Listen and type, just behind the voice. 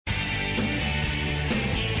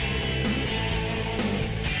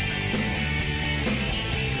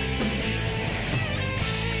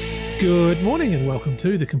Good morning and welcome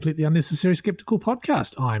to the Completely Unnecessary Skeptical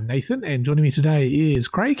podcast. I'm Nathan and joining me today is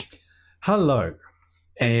Craig. Hello.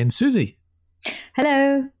 And Susie.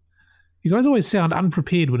 Hello. You guys always sound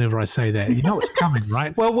unprepared whenever I say that. You know it's coming,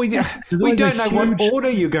 right? Well, we don't know what order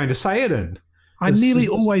you're going to say it in. I nearly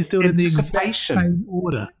always do it in the exact anticipation. same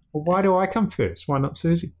order. Well, why do I come first? Why not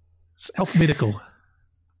Susie? It's alphabetical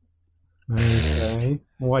Okay.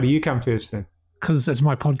 Why do you come first then? because it's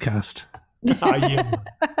my podcast. Oh, yeah.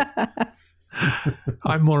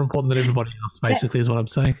 I'm more important than everybody else, basically, is what I'm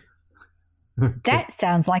saying. That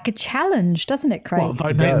sounds like a challenge, doesn't it, Craig? Well,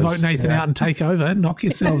 vote does, Nathan yeah. out and take over. Knock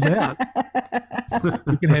yourselves out.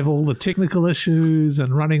 You can have all the technical issues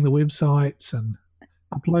and running the websites and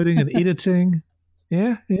uploading and editing.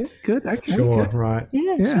 Yeah, good. Okay, Sure, good. right.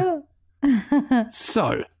 Yeah, sure.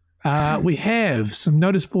 So, we have some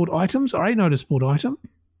notice board items, or a notice board item.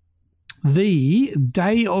 The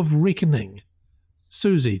Day of Reckoning.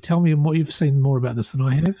 Susie, tell me what you've seen more about this than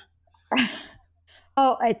I have.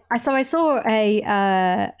 So I saw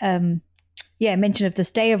a mention of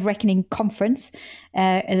this Day of Reckoning conference.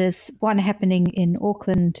 There's one happening in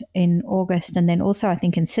Auckland in August, and then also I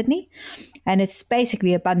think in Sydney, and it's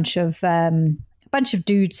basically a bunch of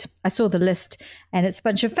dudes. I saw the list, and it's a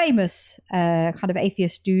bunch of famous kind of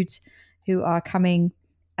atheist dudes who are coming.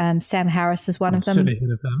 Sam Harris is one of them. Certainly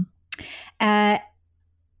heard of them. And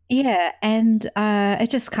it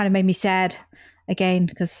just kind of made me sad again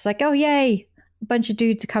because it's like, oh yay, a bunch of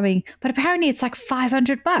dudes are coming, but apparently it's like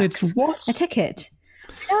 $500 It's what? a ticket.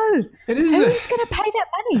 No, It is who's going to pay that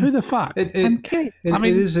money? Who the fuck? I'm curious. it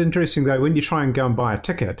is interesting, though, when you try and go and buy a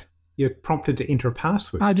ticket, you're prompted to enter a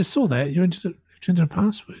password. I just saw that. You entered a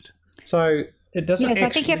password. So it doesn't Yeah, so I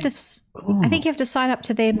think you have to. I think you have to sign up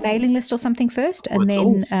to their mailing list or something first, and It's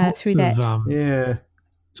all then sorts through that. Yeah.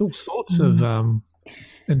 It's all sorts of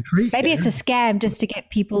intrigue. Maybe it's a scam just to get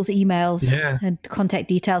people's emails and contact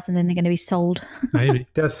details, and then they're going to be sold. Maybe.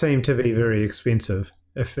 It does seem to be very expensive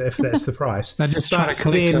if that's the price. They're just trying But to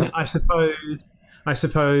collect then it. I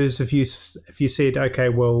suppose if you said, okay,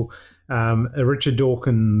 well, a Richard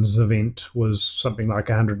Dawkins event was something like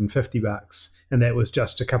 $150, and that was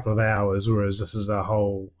just a couple of hours, whereas this is a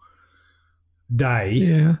whole day,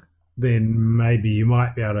 Yeah. then maybe you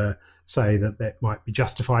might be able to say that might be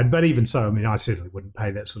justified. But even so, I mean, I certainly wouldn't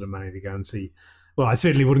pay that sort of money to go and see. Well, I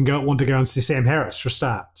certainly wouldn't want to go and see Sam Harris for a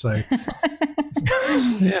start. So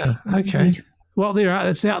Yeah. Okay. Indeed. Well,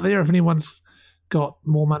 it's out there if anyone's got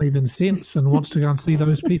more money than sense and wants to go and see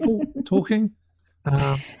those people talking.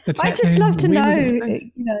 It's I'd just happening. love to When is know, it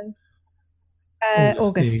happening?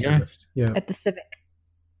 August There you go. yeah, at the Civic.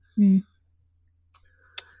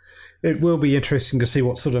 it will be interesting to see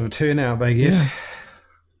what sort of a turnout they get. Yeah.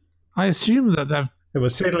 I assume that they've It will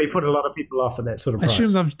certainly put a lot of people off at that sort of I price.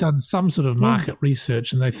 assume they've done some sort of market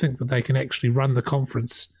research and they think that they can actually run the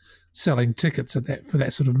conference selling tickets for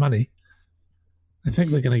that sort of money. I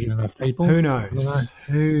think they're going to get enough people. Who I don't knows? know.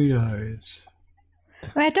 Who knows?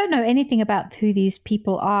 I don't know anything about who these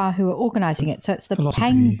people are who are organising it. So it's the Philosophy,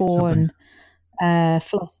 Pangborn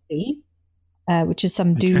philosophy, which is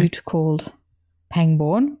some dude called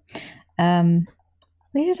Pangborn.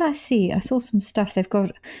 Where did I see? I saw some stuff. They've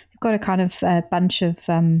got a kind of bunch of.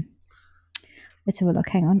 Let's have a look.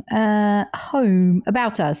 Hang on. Home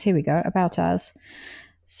About Us. Here we go. About Us.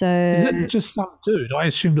 So Is it just some dude? I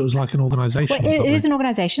assumed it was like an organisation. well, or it something. is an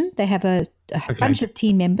organisation. They have a bunch of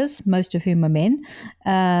team members, most of whom are men,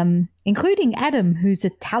 including Adam, who's a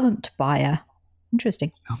talent buyer.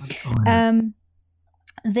 Interesting.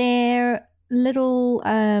 Their little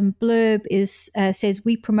blurb says,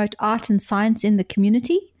 "We promote art and science in the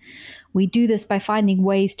community. We do this by finding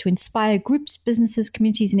ways to inspire groups, businesses,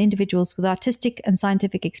 communities, and individuals with artistic and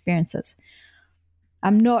scientific experiences."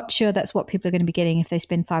 I'm not sure that's what people are going to be getting if they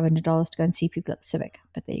spend $500 to go and see people at the Civic,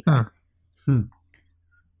 but there you go.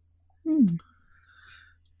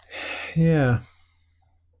 Yeah.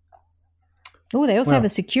 Oh, they also Well, have a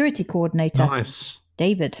security coordinator, Nice.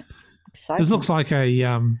 David. Exciting. This looks like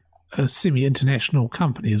a semi-international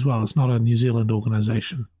company as well. It's not a New Zealand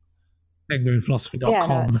organisation. PangbornPhilosophy.com.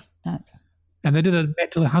 yeah, no, it's And they did a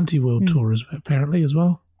Back to the Hunty World tour apparently as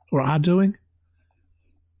well, or are doing.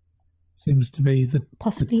 Seems to be the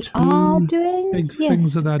possibly two are doing big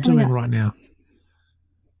things that they're doing right now.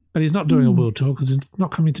 But he's not doing a world tour because he's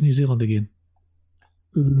not coming to New Zealand again.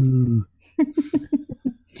 Ooh.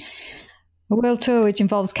 A world tour which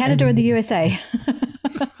involves Canada and the USA.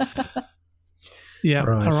 Yeah,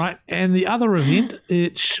 Right. all right. And the other event,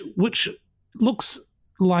 which looks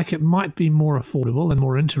like it might be more affordable and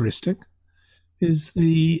more interesting, is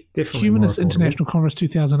the Definitely Humanist more affordable. International Congress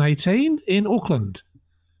 2018 in Auckland.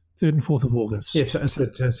 3rd and 4th of August. Yes, it's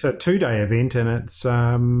a 2-day event, and it's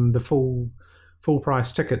the full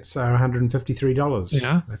price tickets are $153.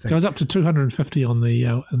 Yeah, I think. goes up to 250 on the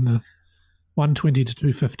in the 120 to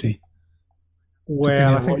 250. Well, I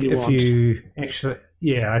on what think you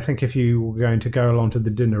I think if you were going to go along to the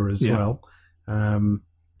dinner as well, then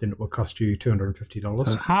it will cost you $250.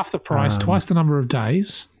 So half the price, twice the number of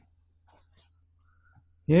days.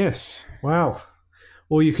 Yes. Wow.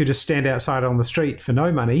 Or you could just stand outside on the street for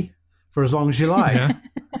no money for as long as you like. Yeah.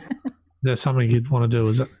 Is that something you'd want to do,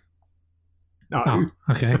 is it? No. Oh,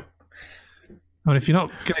 okay. Well, if you're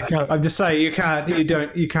not going to go, I'm just saying you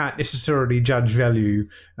can't necessarily judge value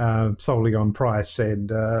solely on price and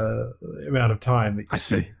amount of time that you I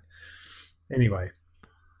see. spend. Anyway.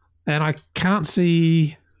 And I can't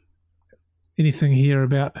see anything here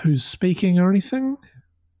about who's speaking or anything.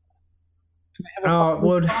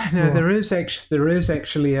 Well, no, there is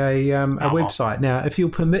actually a website. Now, if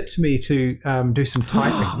you'll permit me to do some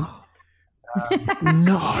typing.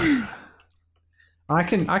 No. I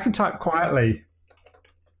can type quietly.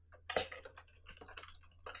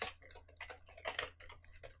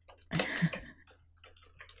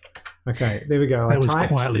 Okay, there we go. That was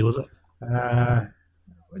quietly, was it?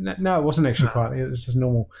 No, it wasn't actually quietly. It was just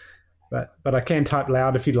normal. But I can type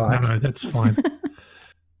loud if you'd like. No, that's fine.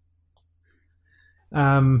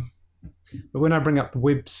 But when I bring up the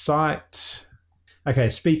website, okay,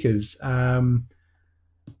 speakers.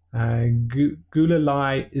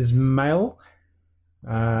 Gulalai Ismail,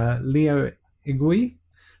 Leo Igui.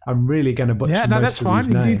 I'm really going to butcher most of these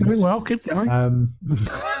names. You're doing well. Keep going.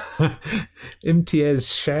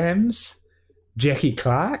 Imtiaz Shams, Jackie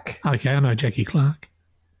Clark. Okay, I know Jackie Clark.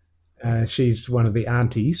 She's one of the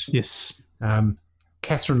aunties. Yes.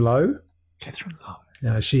 Catherine Lowe. Catherine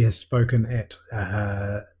Lowe. She has spoken at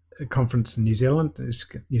a conference in New Zealand,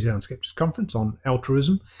 New Zealand Skeptics Conference on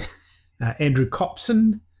altruism. Andrew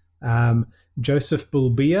Copson, Joseph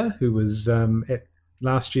Bulbia, who was at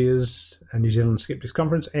last year's New Zealand Skeptics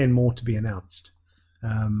Conference, and more to be announced.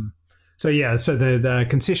 So the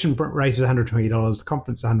concession rate is $120, the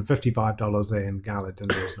conference $155, and gala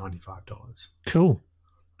dinner is $95. Cool.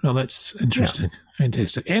 Well, that's interesting. Yeah.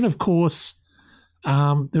 Fantastic. And of course,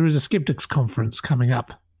 there is a Skeptics Conference coming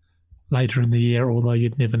up later in the year, although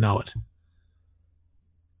you'd never know it.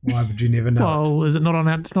 Why would you never know it? Well, is it not on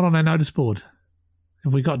our? It's not on our notice board.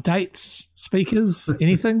 Have we got dates, speakers,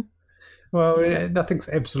 anything? Well, nothing's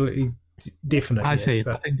absolutely definite. I see.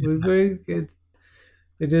 But it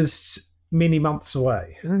is many months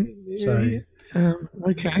away. So,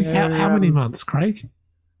 okay. How many months, Craig?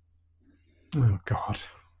 Oh God,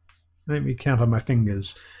 let me count on my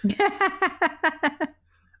fingers.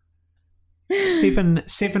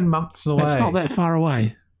 7 months away. That's not that far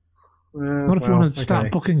away. What if you want to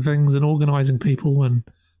start booking things and organising people and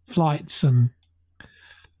flights and...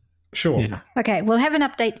 Sure. Yeah. Okay, we'll have an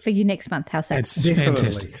update for you next month. How's that? It's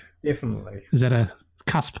fantastic. Definitely. Is that a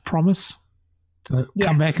cusp promise to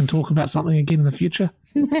come back and talk about something again in the future?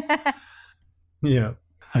 Yeah.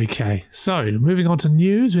 Okay, so moving on to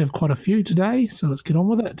news. We have quite a few today, so let's get on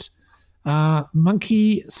with it.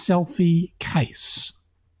 Monkey selfie case.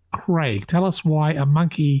 Craig, tell us why a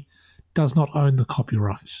monkey does not own the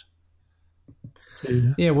copyright.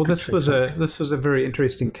 Yeah, well, this was a very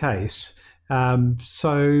interesting case.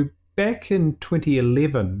 So back in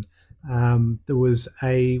 2011, there was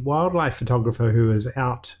a wildlife photographer who was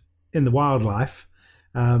out in the wildlife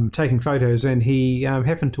taking photos, and he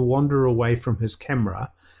happened to wander away from his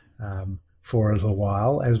camera for a little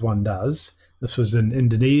while, as one does. This was in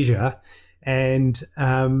Indonesia, and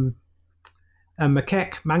a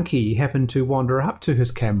macaque monkey happened to wander up to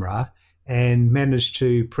his camera and managed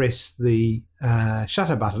to press the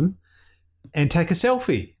shutter button and take a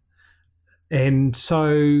selfie. And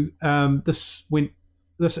so this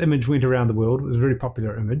image went around the world. It was a very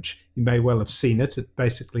popular image. You may well have seen it. It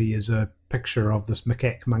basically is a picture of this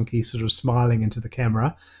macaque monkey sort of smiling into the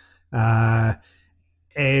camera.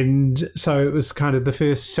 And so it was kind of the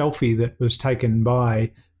first selfie that was taken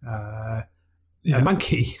by a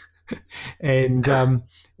monkey. and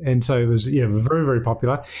so it was very, very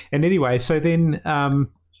popular. And anyway, so then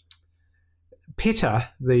PETA,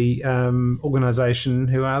 the organisation,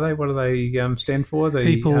 who are they? What do they stand for? The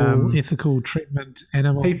People Ethical Treatment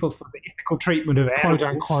Animal. People for the Ethical Treatment of Animals.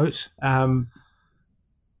 Quote, unquote.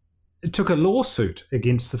 Took a lawsuit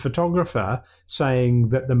against the photographer saying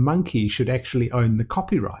that the monkey should actually own the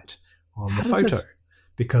copyright on the photo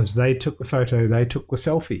because they took the photo, they took the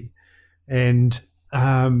selfie. And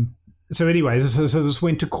so anyway, so this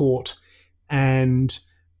went to court, and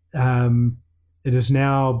it has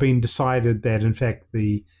now been decided that, in fact,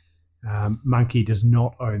 the Monkey does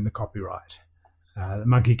not own the copyright. The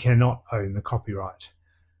monkey cannot own the copyright.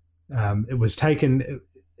 It was taken.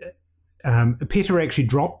 Peter actually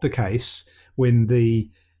dropped the case when the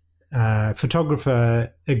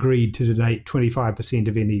photographer agreed to donate 25%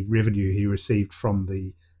 of any revenue he received from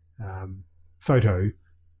the photo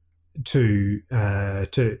to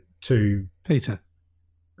Peter.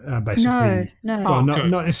 Basically, No. well,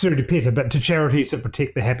 not necessarily to Peter, but to charities that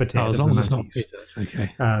protect the habitat. As of long the as it's not monkeys. Peter,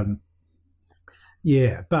 okay.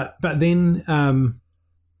 Yeah, but then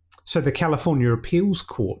so the California Appeals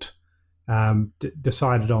Court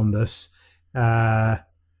decided on this that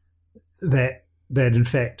in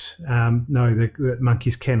fact no, the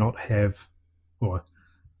monkeys cannot have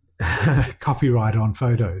copyright on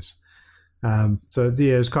photos. So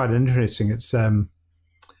yeah, it's quite interesting. It's from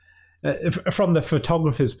the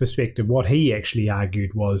photographer's perspective, what he actually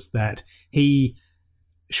argued was that he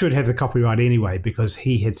should have the copyright anyway because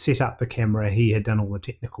he had set up the camera, he had done all the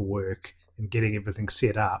technical work and getting everything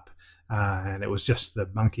set up, and it was just the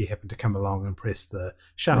monkey happened to come along and press the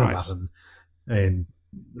shutter button, and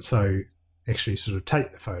so actually sort of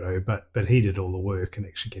take the photo, but he did all the work and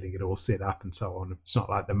actually getting it all set up and so on. It's not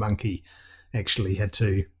like the monkey actually had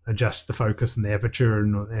to adjust the focus and the aperture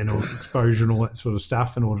and all the exposure and all that sort of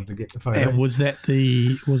stuff in order to get the photo. And was that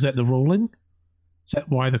the ruling? Is that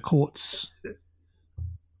why the courts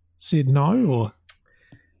said no? Or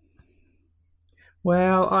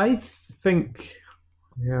well, I think,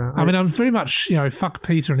 yeah. I mean, I'm very much fuck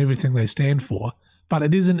Peter and everything they stand for, but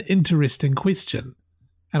it is an interesting question,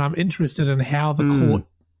 and I'm interested in how the court,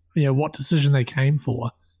 what decision they came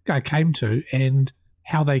to, and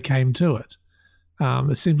how they came to it.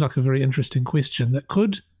 It seems like a very interesting question that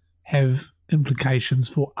could have implications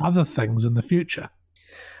for other things in the future.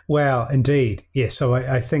 Well, indeed, yes. So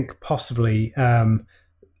I think possibly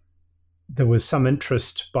there was some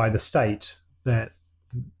interest by the state that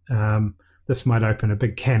this might open a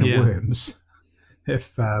big can of worms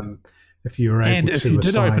if you were able and if to you did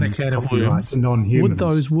assign open a can of worms, to non-humans. would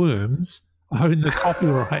those worms own the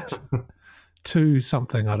copyright to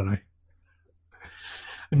something? I don't know.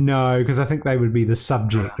 No, because I think they would be the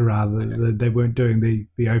subject rather. They weren't doing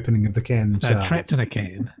the opening of the can themselves. They're trapped in a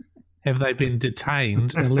can. Have they been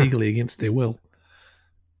detained illegally against their will?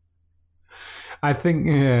 I think,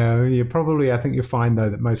 probably. I think you'll find though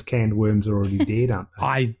that most canned worms are already dead, aren't they?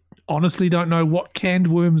 I honestly don't know what canned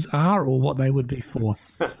worms are or what they would be for.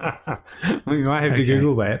 We might have to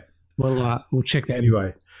Google that. Well, we'll check that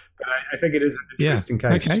anyway. But I think it is an interesting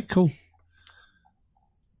case. Okay, cool.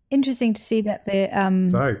 Interesting to see that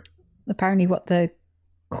apparently what the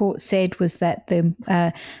court said was that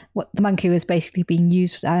what the monkey was basically being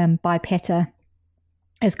used by PETA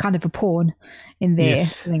as kind of a pawn in their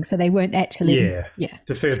thing. So they weren't actually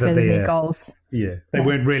to further their goals. Yeah, they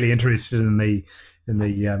weren't really interested in the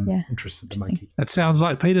interests of the monkey. That sounds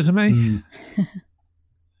like Peter to me.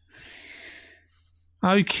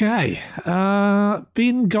 Okay,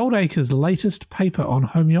 Ben Goldacre's latest paper on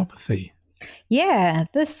homeopathy. Yeah,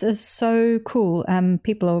 this is so cool.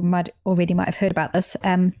 People might have heard about this.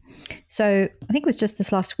 So I think it was just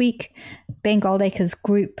this last week, Ben Goldacre's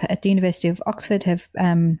group at the University of Oxford have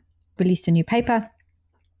released a new paper.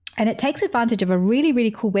 And it takes advantage of a really, really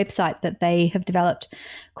cool website that they have developed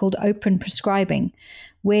called Open Prescribing,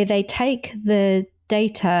 where they take the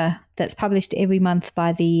data that's published every month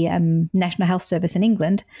by the National Health Service in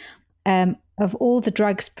England of all the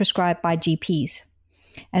drugs prescribed by GPs.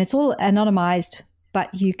 And it's all anonymized,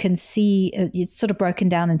 but you can see it's sort of broken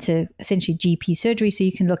down into essentially GP surgery. So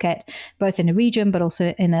you can look at both in a region, but also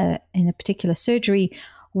in a particular surgery,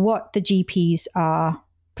 what the GPs are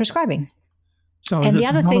prescribing. So is it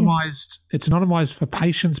anonymized? It's anonymized for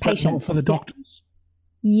patients, but not for the doctors.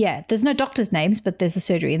 Yeah, there's no doctors' names, but there's the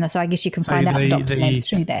surgery, and so I guess you can find out the doctors' names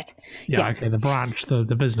through that. Yeah, okay, the branch, the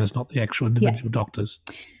business, not the actual individual doctors.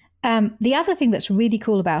 The other thing that's really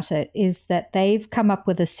cool about it is that they've come up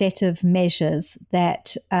with a set of measures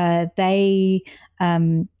that they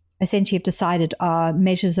essentially have decided are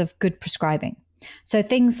measures of good prescribing. So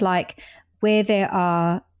things like where there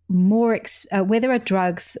are where there are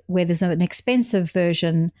drugs where there's an expensive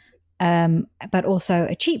version, but also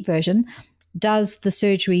a cheap version. Does the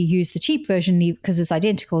surgery use the cheap version because it's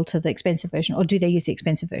identical to the expensive version, or do they use the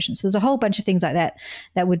expensive version? So there's a whole bunch of things like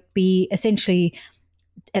that would be essentially.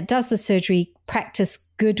 Does the surgery practice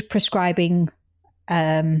good prescribing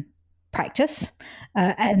practice?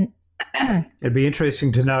 And it'd be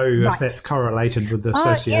interesting to know if that's correlated with the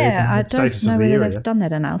socioeconomic I don't status know of the whether area. they've done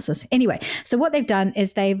that analysis. Anyway, so what they've done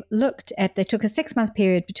is they took a 6-month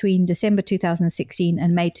period between December 2016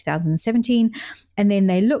 and May 2017, and then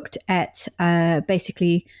they looked at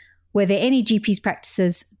basically were there any GPs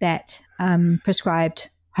practices that prescribed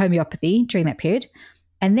homeopathy during that period?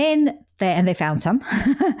 And then they found some.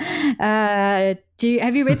 Have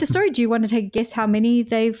you read the story? Do you want to take a guess how many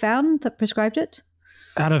they found that prescribed it?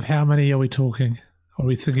 Out of how many are we talking? Are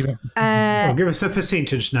we thinking about? Well, give us a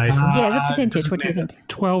percentage, Nathan. Yeah, the percentage. What do you think?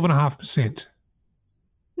 12.5%.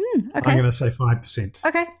 Okay. I'm going to say 5%.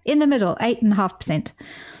 Okay, in the middle, 8.5%.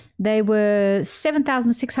 There were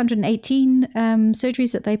 7,618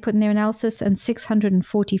 surgeries that they put in their analysis, and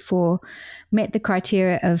 644 met the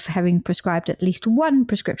criteria of having prescribed at least one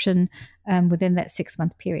prescription within that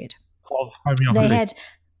 6-month period. Of homeopathy. They had,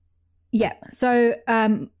 so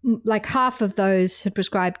like half of those had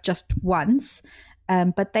prescribed just once,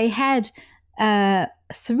 but they had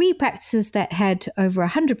 3 practices that had over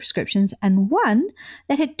 100 prescriptions and one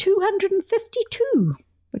that had 252,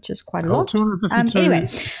 which is quite a lot. 252 anyway,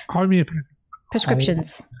 homeopathic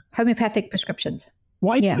homeopathic prescriptions.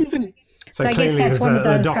 Why do you even? So I guess that's one of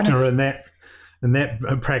those doctor kind of in that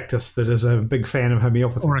practice that is a big fan of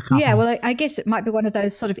homeopathy. Yeah, well, I guess it might be one of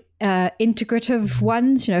those sort of integrative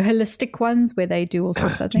ones, holistic ones where they do all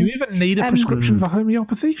sorts of Do things. you even need a prescription for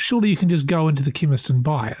homeopathy? Surely you can just go into the chemist and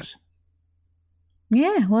buy it.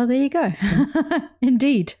 Yeah, well, there you go.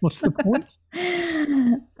 Indeed. What's the point?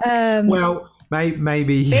 Well,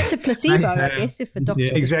 maybe Better placebo, I guess, if a doctor.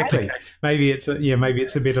 Yeah, exactly. Maybe it's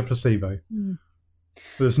a better placebo.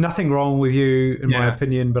 There's nothing wrong with you, in my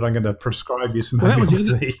opinion, but I'm going to prescribe you some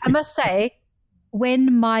homeopathy. I must say,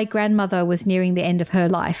 when my grandmother was nearing the end of her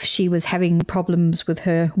life, she was having problems with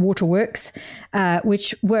her waterworks,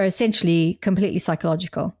 which were essentially completely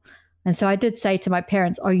psychological. And so I did say to my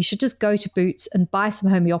parents, you should just go to Boots and buy some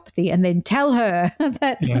homeopathy and then tell her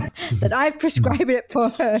that I've prescribed it for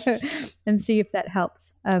her and see if that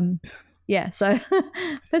helps. So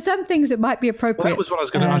for some things it might be appropriate. Well, that was what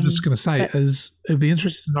I was just going to say, is it'd be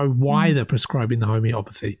interesting to know why they're prescribing the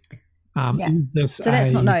homeopathy. So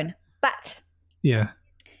that's not known. But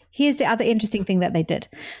here's the other interesting thing that they did.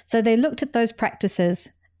 So they looked at those practices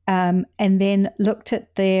and then looked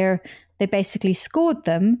at they basically scored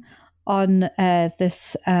them on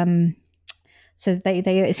this. So they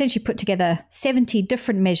essentially put together 70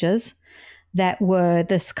 different measures that were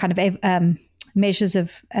this kind of measures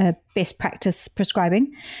of best practice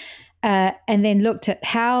prescribing, and then looked at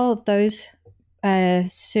how those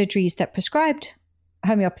surgeries that prescribed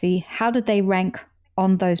homeopathy, how did they rank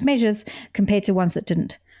on those measures compared to ones that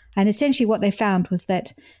didn't. And essentially what they found was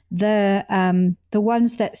that the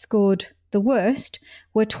ones that scored the worst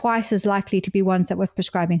were twice as likely to be ones that were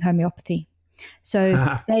prescribing homeopathy.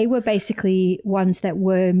 So they were basically ones that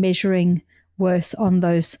were measuring worse on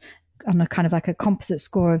a kind of like a composite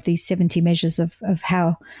score of these 70 measures of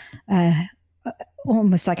how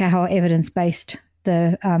almost like how evidence-based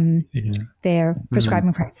their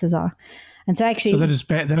prescribing practices are. And so actually... So that is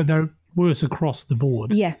bad. They're worse across the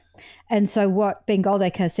board. Yeah. And so what Ben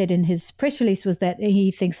Goldacre said in his press release was that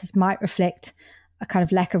he thinks this might reflect a kind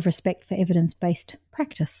of lack of respect for evidence-based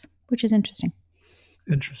practice, which is interesting.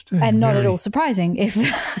 Interesting. And not at all surprising if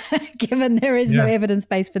given there is no evidence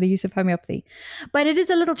base for the use of homeopathy. But it is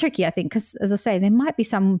a little tricky, I think, because as I say, there might be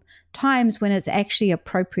some times when it's actually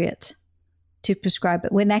appropriate to prescribe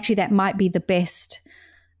it, when actually that might be the best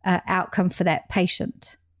outcome for that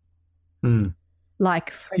patient.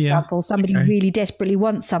 Like, for example, somebody really desperately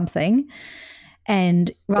wants something,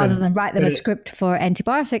 and rather than write them a script for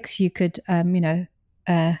antibiotics, you could,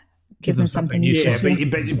 give them something useful.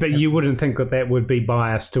 Yeah, but you wouldn't think that would be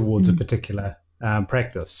biased towards a particular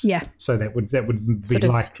practice. Yeah. So that would be sort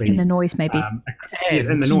likely in the noise, maybe.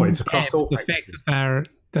 In the noise across all practices. The fact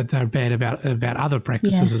that they're bad about other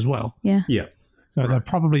practices as well. Yeah. Yeah. So they're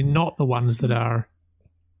probably not the ones that are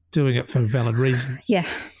doing it for valid reasons. Yeah.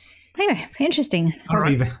 Anyway, interesting.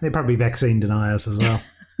 They're probably vaccine deniers as well.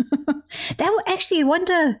 That will actually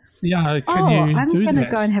wonder. Yeah, I'm going to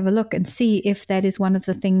go and have a look and see if that is one of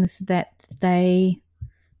the things that they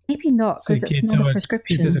maybe not, because it's not a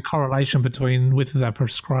prescription. There's a correlation between whether they're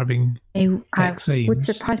prescribing vaccines. It would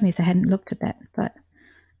surprise me if they hadn't looked at that. But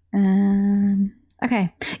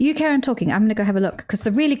okay, you carry on talking. I'm going to go have a look, because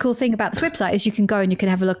the really cool thing about this website is you can go and you can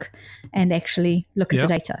have a look and actually look at the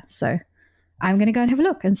data. So I'm going to go and have a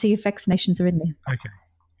look and see if vaccinations are in there. Okay,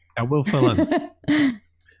 I will fill in.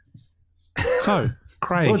 So,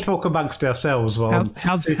 Craig, we'll talk amongst ourselves.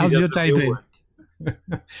 How's your day been?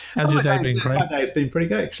 How's your day been, Craig? My day's been pretty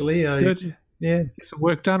good, actually. Good. Yeah. Get some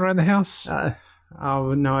work done around the house? No,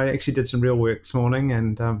 I actually did some real work this morning,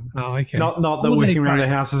 and okay. Not that working around the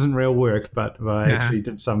house isn't real work, but I actually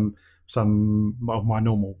did some of my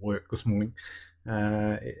normal work this morning.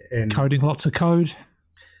 And coding lots of code.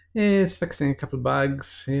 Yeah, it's fixing a couple of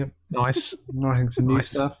bugs. Yeah, Nice. writing some new Nice.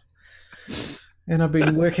 stuff. And I've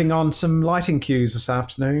been working on some lighting cues this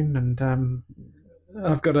afternoon, and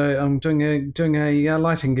I'm doing a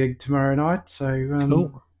lighting gig tomorrow night. So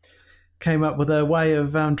Cool. came up with a way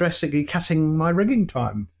of drastically cutting my rigging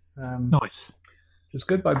time. Nice. It's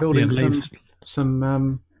good by Yeah, building it leaves.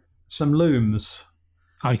 some looms.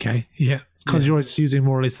 Okay. Yeah. Because you're always using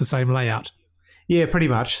more or less the same layout. Yeah, pretty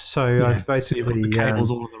much. So Yeah. I've You've basically got the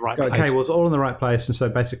cables all in the right got place. cables all in the right place, and so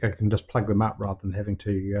basically I can just plug them up rather than having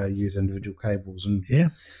to use individual cables. And Yeah.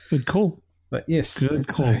 Good call. but yes, Good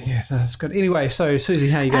call. yeah, that's good. Anyway, so Susie,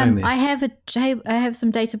 how are you going there? I have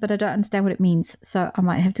some data, but I don't understand what it means, so I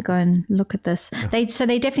might have to go and look at this. They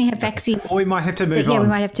definitely have vaccines. Or we might have to move on. Yeah, we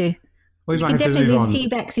might have to. We You might can have to definitely move on. see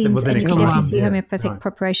vaccines, with the and you next can one. definitely see Yeah, homeopathic right.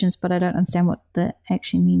 preparations, but I don't understand what that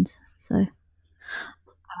actually means. So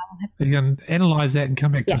You can analyze that and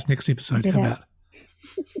come back to Yeah. us next episode. Do How that. about?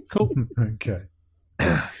 Cool. Okay.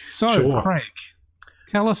 So, Sure. Craig,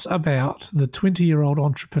 tell us about the 20-year-old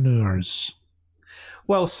entrepreneurs.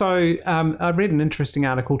 Well, so I read an interesting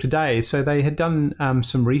article today. So they had done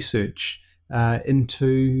some research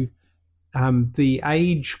into the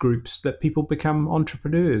age groups that people become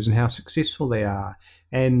entrepreneurs and how successful they are,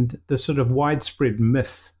 and the sort of widespread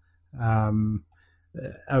myth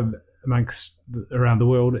amongst around the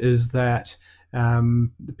world is that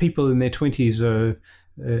the people in their 20s are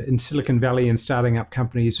in Silicon Valley and starting up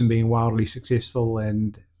companies and being wildly successful,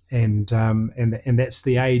 and that's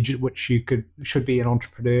the age at which you should be an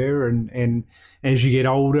entrepreneur, and as you get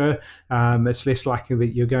older, it's less likely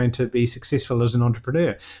that you're going to be successful as an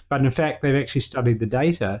entrepreneur. But in fact, they've actually studied the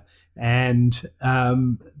data, and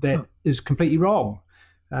that is completely wrong.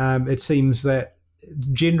 It seems that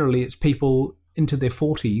generally it's people into their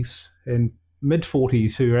 40s and mid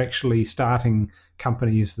 40s who are actually starting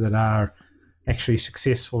companies that are actually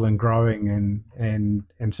successful and growing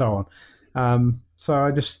and so on. So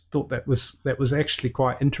I just thought that was actually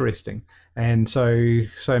quite interesting, and so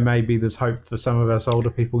maybe there's hope for some of us older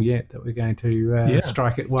people yet that we're going to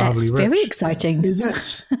strike it wildly that's rich. very exciting. Is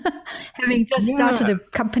it? Having just started a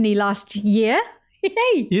company last year,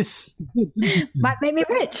 hey, Yes. might make me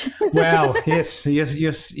rich. Well, yes,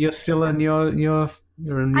 you're still in your in your I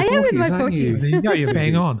am 40s, in my aren't you? 40s. There you go. You're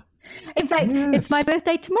bang on. In fact, it's my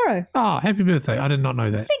birthday tomorrow. Oh, happy birthday. I did not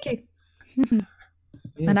know that. Thank you.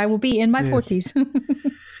 And I will be in my Yes. 40s.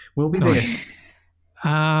 We'll be Nice.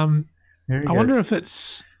 there. Very I good. wonder if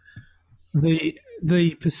it's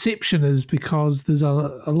the perception is because there's a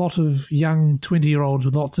lot of young 20-year-olds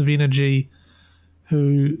with lots of energy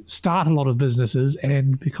who start a lot of businesses,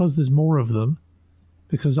 and because there's more of them,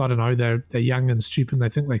 because I don't know, they're young and stupid and they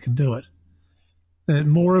think they can do it,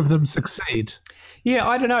 more of them succeed. Yeah,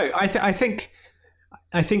 I don't know. I think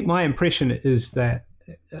my impression is that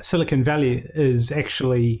Silicon Valley is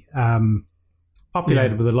actually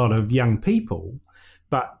populated with a lot of young people,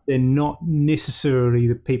 but they're not necessarily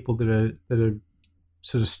the people that are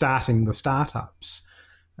sort of starting the startups.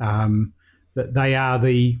 That they are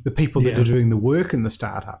the people that are doing the work in the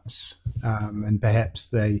startups, and perhaps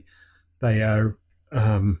they are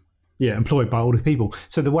employed by older people.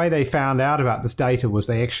 So the way they found out about this data was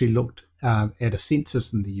they actually looked at a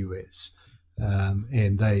census in the US,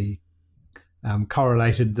 and they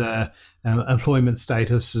correlated the employment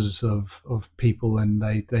statuses of people, and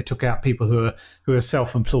they took out people who are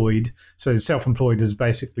self-employed. So self-employed is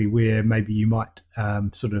basically where maybe you might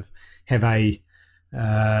sort of have a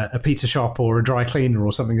pizza shop or a dry cleaner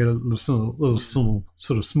or something, a little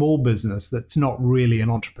sort of small business that's not really an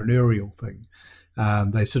entrepreneurial thing.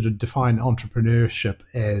 They sort of define entrepreneurship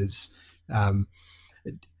as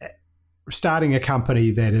starting a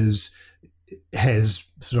company that has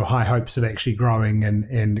sort of high hopes of actually growing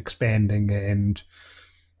and expanding and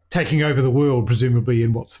taking over the world, presumably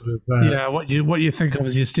in what sort of What you think of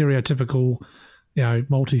as your stereotypical,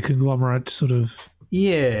 multi-conglomerate sort of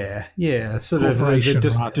sort of corporation, a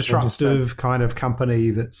right? disruptive kind of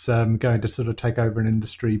company that's going to sort of take over an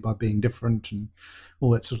industry by being different and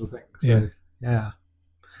all that sort of thing. So, yeah.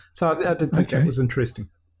 So I did think that was interesting.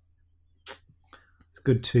 It's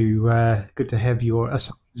good to have your.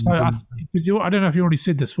 So I don't know if you already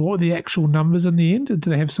said this, but what were the actual numbers in the end? Do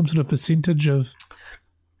they have some sort of percentage of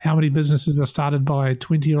how many businesses are started by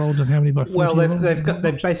 20-year-olds and how many by 40-year-olds? Well,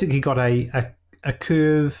 they've basically got a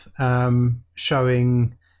curve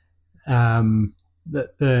showing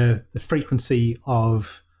that the frequency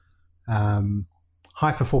of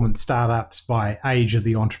high performance startups by age of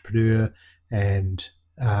the entrepreneur, and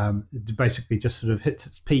it basically just sort of hits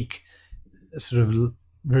its peak, sort of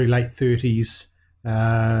very late 30s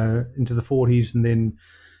into the 40s, and then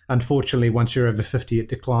unfortunately, once you're over 50, it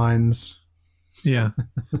declines. Yeah.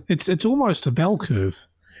 It's almost a bell curve.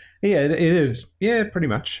 Yeah, it is. Yeah, pretty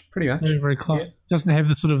much. Very, very close. Yeah. Doesn't have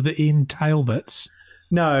the sort of the end tail bits.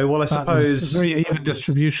 No, well, I But there's suppose. a very even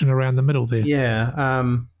distribution around the middle there. Yeah.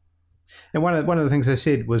 And one of the things I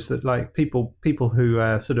said was that like people who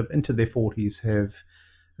are sort of into their 40s have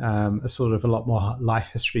a sort of a lot more life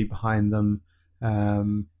history behind them.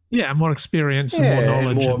 Yeah, more experience and more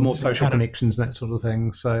knowledge. more, and more social kind of- connections, that sort of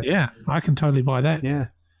thing. So Yeah, I can totally buy that. yeah.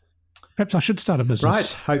 Perhaps I should start a business. Right.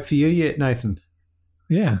 Hope for you yet, Nathan.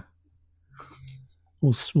 Yeah.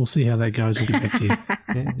 We'll see how that goes. We'll get back to you.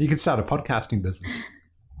 Yeah. You could start a podcasting business.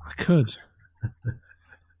 I could.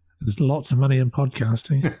 There's lots of money in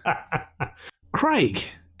podcasting. Craig,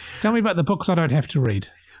 tell me about the books I don't have to read.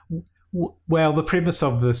 Well, the premise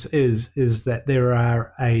of this is that there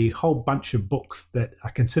are a whole bunch of books that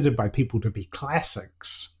are considered by people to be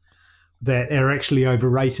classics that are actually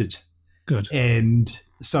overrated. Good. And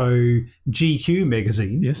so GQ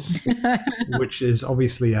magazine, Yes. which is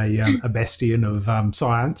obviously a bastion of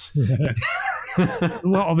science.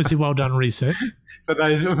 Well, obviously, well done research. For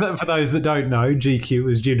those that don't know,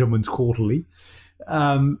 GQ is Gentleman's Quarterly.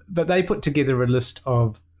 But they put together a list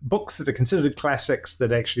of books that are considered classics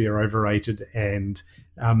that actually are overrated. And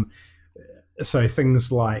so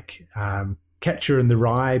things like Catcher in the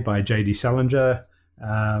Rye by J.D. Salinger,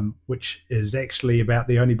 which is actually about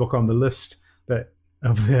the only book on the list that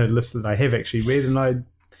I have actually read. And I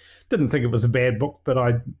didn't think it was a bad book, but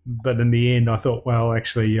in the end I thought, well,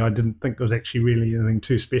 actually, I didn't think there was actually really anything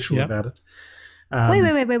too special about it.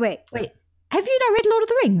 Wait. Have you not read Lord of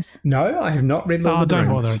the Rings? No, I have not read Lord of the don't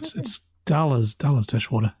Rings. bother. It's dull as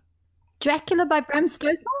dishwater. Dracula by Bram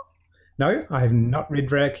Stoker? No, I have not read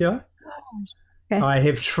Dracula. Okay. I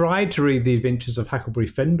have tried to read The Adventures of Huckleberry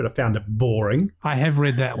Finn, but I found it boring. I have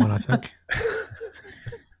read that one, I think.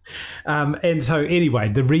 And so, anyway,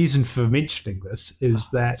 the reason for mentioning this is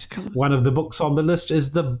that one of the books on the list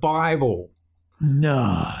is the Bible.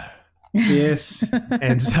 No. Yes,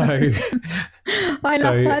 and so I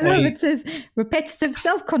So, love it. Says repetitive,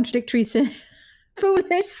 self-contradictory,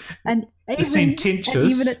 foolish, and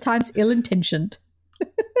even at times ill-intentioned.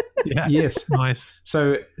 Yeah. yes. Nice.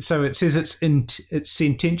 So it says it's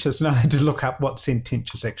sententious, and I had to look up what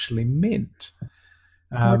sententious actually meant.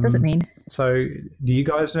 What does it mean? So, do you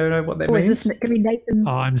guys know what that Or means? is this going to be Nathan's?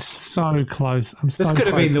 Oh, I'm so close. This could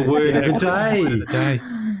have been the word of the day.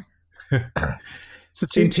 So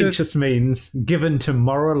Sententious means given to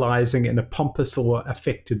moralizing in a pompous or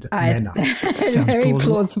affected manner. Sounds Very Yeah,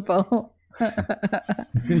 plausible.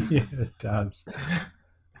 it does.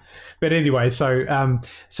 But anyway, so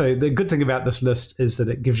the good thing about this list is that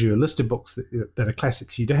it gives you a list of books that are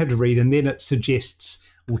classics you don't have to read, and then it suggests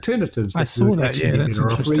alternatives I that saw you would that. actually Yeah, be that's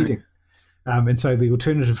better off interesting. reading. And so the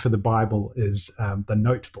alternative for the Bible is the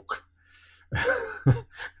Notebook,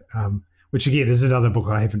 which again is another book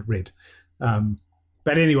I haven't read.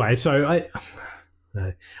 But anyway, so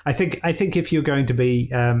I think if you're going to be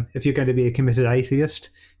a committed atheist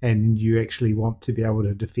and you actually want to be able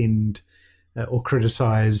to defend or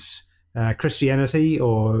criticize Christianity,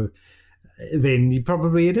 then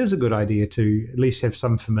it is a good idea to at least have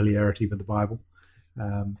some familiarity with the Bible.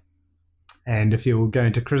 And if you're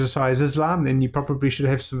going to criticize Islam, then you probably should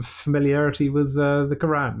have some familiarity with the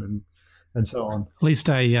Quran and so on. At least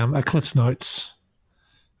a Cliff's Notes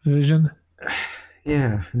version.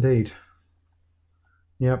 Yeah, indeed.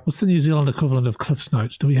 Yep. What's the New Zealand equivalent of Cliff's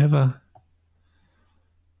Notes? Do we have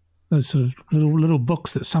those sort of little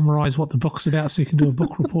books that summarise what the book's about, so you can do a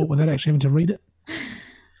book report without actually having to read it?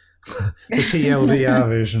 The TLDR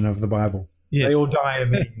version of the Bible. Yes. They all die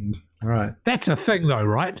in the end. All right. That's a thing, though,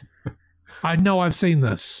 right? I know I've seen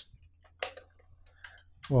this.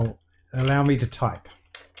 Well, allow me to type.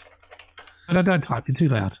 No, don't type. You're too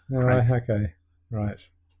loud. All right. Okay. Right.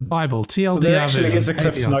 Bible, TLDR. Well, there actually version. is a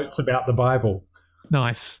Cliff's Atheos. Notes about the Bible.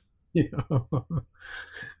 Nice. You know?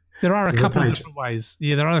 There are a There's a couple of page. different ways.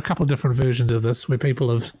 Yeah, there are a couple of different versions of this where people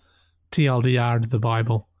have TLDR'd the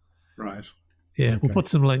Bible. Right. Yeah, we'll Okay. put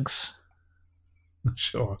some links.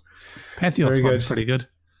 Sure. Pathos Very one's good. pretty good.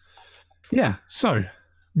 Yeah, so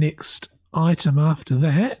next item after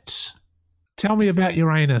that. Tell me about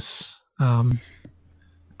Uranus,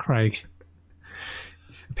 Craig.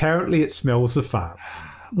 Apparently, it smells of farts.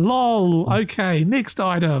 Lol. Okay, next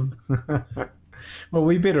item. Well,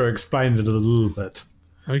 we better explain it a little bit.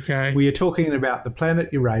 Okay. We are talking about the planet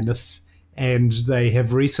Uranus, and they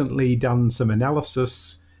have recently done some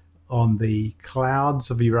analysis on the clouds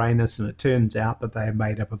of Uranus, and it turns out that they are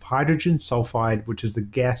made up of hydrogen sulfide, which is the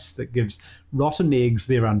gas that gives rotten eggs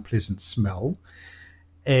their unpleasant smell,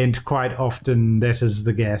 and quite often that is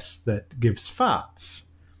the gas that gives farts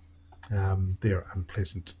their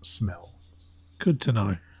unpleasant smell. Good to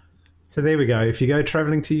know. So there we go. If you go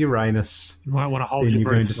travelling to Uranus, You might want to hold then your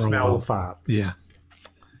you're going breath to for a smell while. farts. Yeah.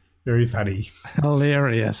 Very funny.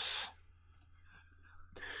 Hilarious.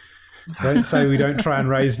 Don't say we don't try and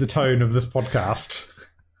raise the tone of this podcast.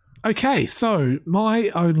 Okay, so my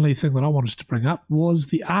only thing that I wanted to bring up was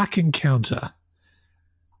the Ark Encounter.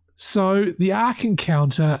 So the Ark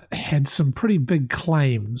Encounter had some pretty big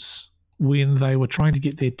claims when they were trying to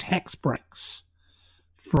get their tax breaks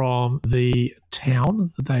from the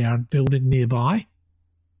town that they are building nearby,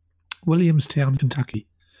 Williamstown, Kentucky.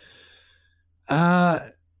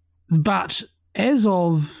 But as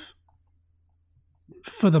of,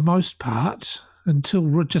 for the most part,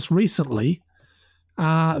 until just recently,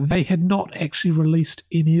 they had not actually released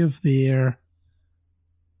any of their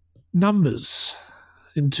numbers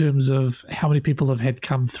in terms of how many people have had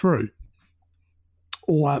come through,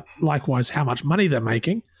 or likewise how much money they're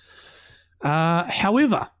making.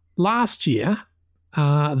 However, last year,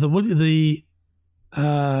 the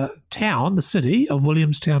town, the city of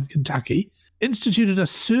Williamstown, Kentucky, instituted a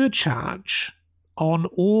surcharge on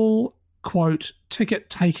all, quote,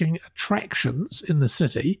 ticket-taking attractions in the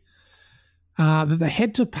city that they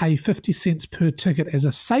had to pay 50 cents per ticket as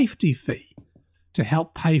a safety fee to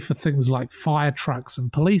help pay for things like fire trucks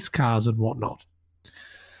and police cars and whatnot.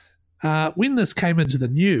 When this came into the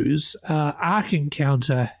news, Ark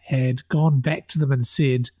Encounter had gone back to them and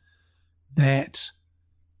said that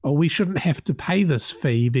we shouldn't have to pay this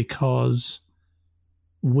fee because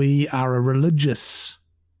we are a religious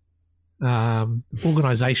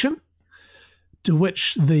organisation. To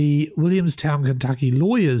which the Williamstown, Kentucky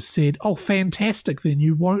lawyers said, oh, fantastic, then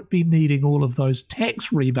you won't be needing all of those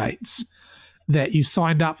tax rebates that you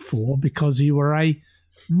signed up for because you were a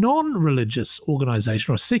non-religious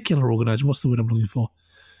organisation or a secular organisation. What's the word I'm looking for?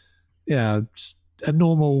 Yeah, a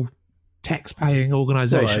normal tax-paying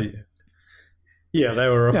organisation. Well, they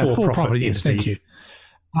were a for-profit yes, entity. thank you.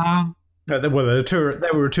 They were a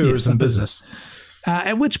tourism business.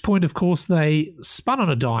 At which point, of course, they spun on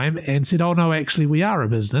a dime and said, oh, no, actually, we are a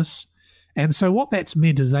business. And so what that's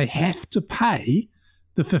meant is they have to pay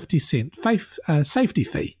the 50-cent safety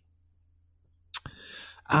fee.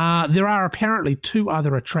 There are apparently two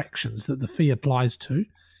other attractions that the fee applies to.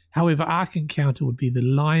 However, Ark Encounter would be the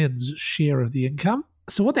lion's share of the income.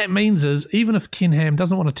 So what that means is, even if Ken Ham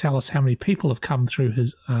doesn't want to tell us how many people have come through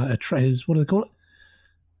his what do they call it?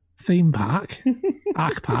 Theme park,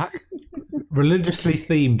 Ark Park. Religiously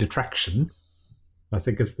themed attraction, I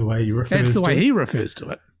think is the way you refer to it. That's the way he refers to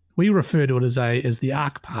it. We refer to it as the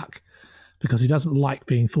Ark Park because he doesn't like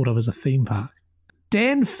being thought of as a theme park.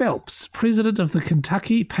 Dan Phelps, president of the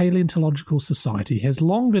Kentucky Paleontological Society, has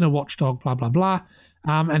long been a watchdog, blah, blah, blah.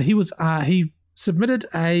 And he submitted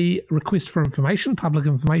a request for information, Public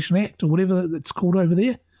Information Act, or whatever it's called over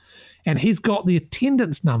there. And he's got the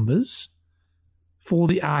attendance numbers for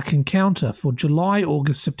the Ark Encounter for July,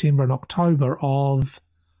 August, September, and October of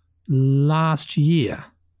last year.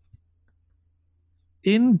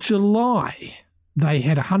 In July, they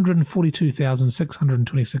had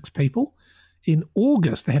 142,626 people. In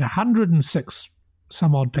August, they had 106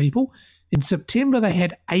 some odd people. In September, they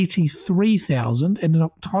had 83,000, and in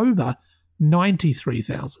October,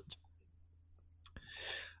 93,000.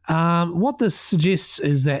 What this suggests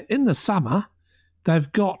is that in the summer,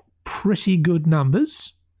 they've got pretty good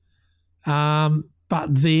numbers, but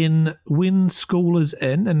then when school is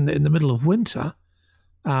in the middle of winter,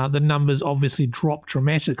 the numbers obviously drop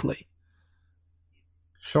dramatically.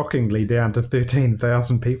 Shockingly down to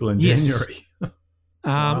 13,000 people in January.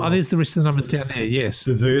 Wow. There's the rest of the numbers down there, yes.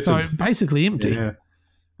 Deserted. So basically empty. Yeah.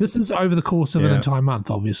 This is over the course of an entire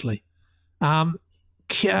month, obviously. Ken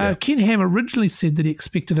Ham originally said that he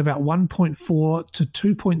expected about 1.4 to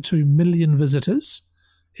 2.2 million visitors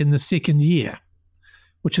in the second year,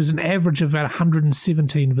 which is an average of about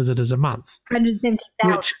 117 visitors a month.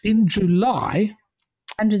 117,000. Which in July...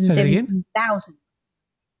 117,000.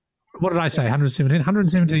 What did I say? 117?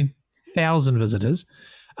 117,000 visitors.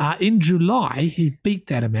 In July, he beat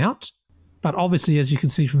that amount. But obviously, as you can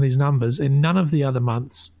see from these numbers, in none of the other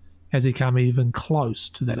months has he come even close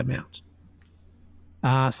to that amount.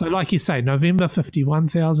 So like you say, November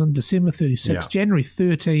 51,000, December 36, January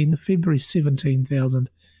 13, February 17,000,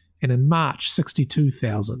 and in March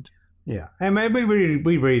 62,000. Yeah, and maybe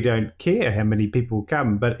we really don't care how many people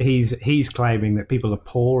come, but he's claiming that people are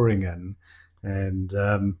pouring in, and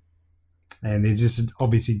they're just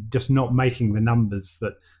obviously just not making the numbers.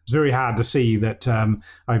 That it's very hard to see that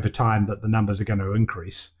over time that the numbers are going to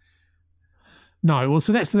increase. No, well,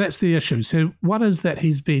 so that's the issue. So one is that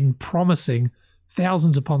he's been promising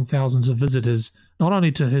thousands upon thousands of visitors, not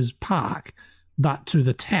only to his park, but to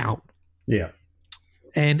the town. Yeah.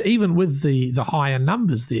 And even with the higher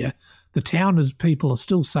numbers there, the towners people are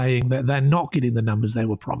still saying that they're not getting the numbers they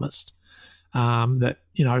were promised. That,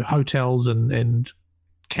 hotels and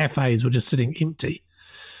cafes were just sitting empty.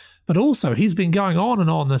 But also, he's been going on and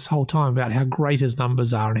on this whole time about how great his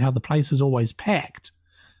numbers are and how the place is always packed.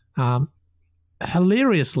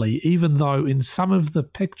 Hilariously, even though in some of the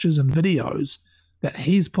pictures and videos that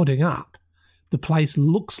he's putting up, the place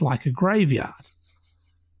looks like a graveyard,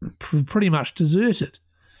 pretty much deserted.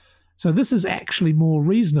 So this is actually more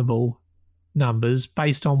reasonable numbers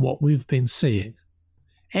based on what we've been seeing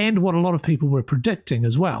and what a lot of people were predicting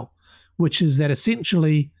as well, which is that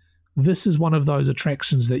essentially this is one of those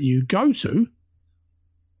attractions that you go to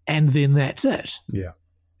and then that's it. Yeah.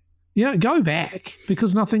 You don't go back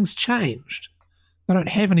because nothing's changed. They don't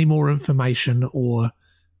have any more information or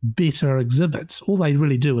better exhibits. All they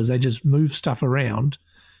really do is they just move stuff around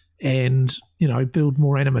and, build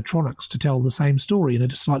more animatronics to tell the same story in a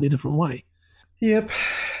slightly different way. Yep.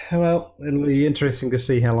 Well, it'll be interesting to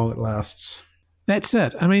see how long it lasts. That's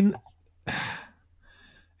it. I mean,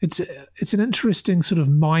 it's an interesting sort of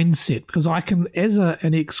mindset because I can, as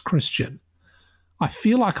an ex-Christian, I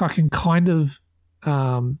feel like I can kind of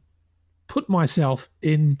put myself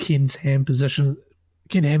in Ken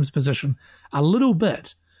Ham's position a little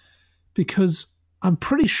bit because I'm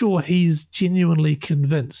pretty sure he's genuinely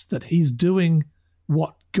convinced that he's doing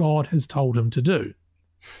what God has told him to do.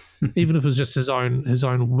 Even if it's just his own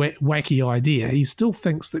wacky idea, he still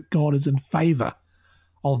thinks that God is in favor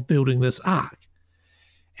of building this ark.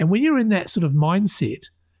 And when you're in that sort of mindset,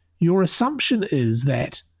 your assumption is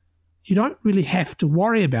that you don't really have to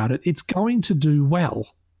worry about it. It's going to do well.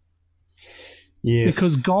 Yes.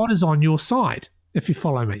 Because God is on your side, if you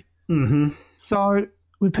follow me. Mm-hmm. So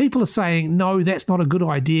when people are saying, no, that's not a good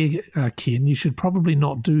idea, Ken, you should probably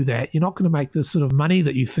not do that. You're not going to make the sort of money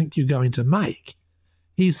that you think you're going to make.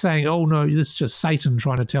 He's saying, oh, no, this is just Satan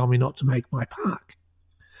trying to tell me not to make my park.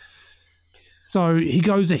 So he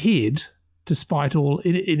goes ahead, despite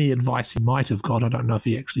any advice he might have got. I don't know if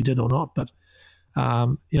he actually did or not, but,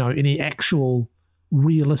 any actual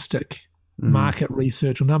realistic market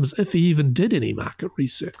research or numbers, if he even did any market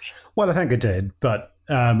research. Well, I think it did, but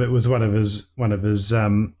it was one of his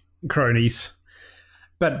cronies.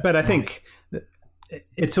 But I think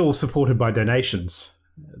it's all supported by donations.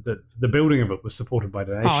 The building of it was supported by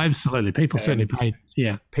donations. Oh, absolutely. People certainly paid.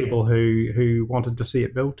 Yeah, people who wanted to see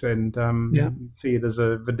it built and see it as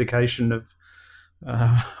a vindication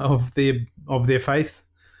of their faith.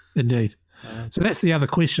 Indeed. So that's the other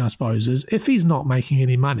question, I suppose, is if he's not making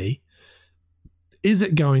any money, is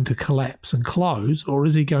it going to collapse and close, or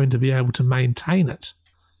is he going to be able to maintain it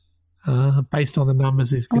based on the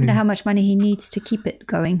numbers he's getting? I wonder how much money he needs to keep it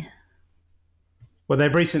going. Well,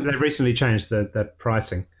 they've recently changed the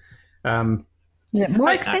pricing. Is it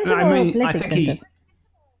more expensive or less expensive?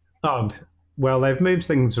 Well, they've moved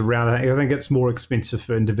things around. I think it's more expensive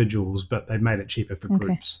for individuals, but they've made it cheaper for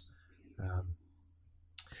groups.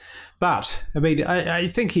 But I mean, I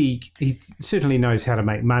think he certainly knows how to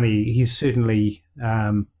make money. He's certainly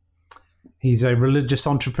he's a religious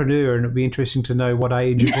entrepreneur, and it'd be interesting to know what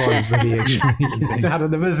age it was that he actually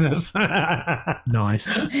started the business. Nice.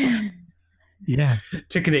 Yeah.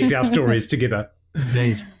 To connect our stories together.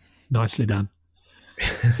 Indeed. Nicely done.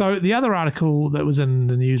 So the other article that was in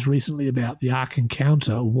the news recently about the Ark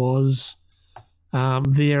Encounter was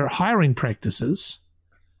their hiring practices.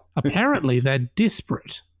 Apparently, they're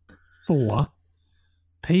desperate for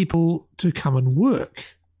people to come and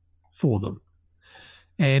work for them.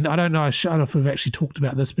 And I don't know if we've actually talked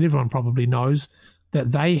about this, but everyone probably knows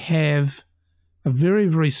that they have a very,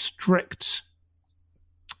 very strict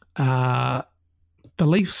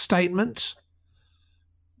belief statement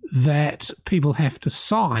that people have to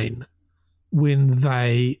sign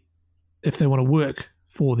if they want to work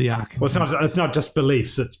for the Ark. Well, it's not just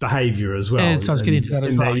beliefs; it's behaviour as well. And so I was getting into that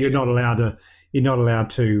as well. You're not allowed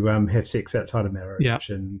to have sex outside of marriage. Yeah.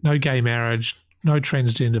 No gay marriage, no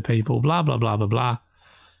transgender people, blah blah blah blah blah.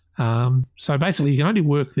 So basically, you can only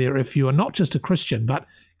work there if you are not just a Christian, but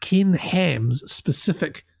Ken Ham's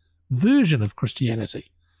specific version of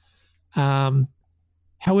Christianity.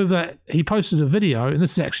 However, he posted a video, and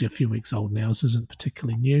this is actually a few weeks old now, this isn't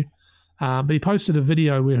particularly new, but he posted a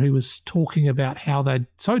video where he was talking about how they're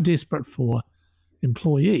so desperate for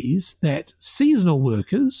employees that seasonal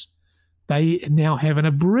workers, they now have an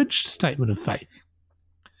abridged statement of faith.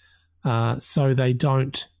 So they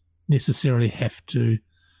don't necessarily have to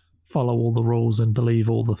follow all the rules and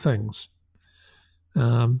believe all the things.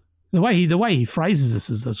 The way he phrases this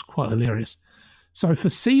is quite hilarious. So for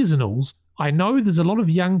seasonals, I know there's a lot of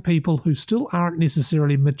young people who still aren't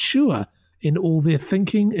necessarily mature in all their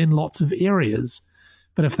thinking in lots of areas.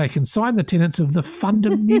 But if they can sign the tenets of the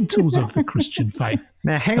fundamentals of the Christian faith.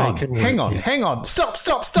 Now, hang on. Stop.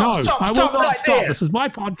 No, I will not right stop. there. This is my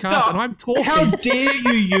podcast and I'm talking. How dare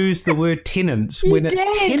you use the word tenants when it's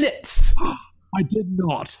tenets? I did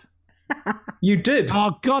not. You did.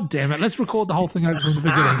 Oh, God damn it. Let's record the whole thing over from the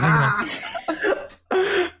beginning. Hang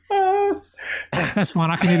on. That's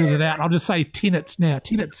fine. I can edit it out. I'll just say tenets now.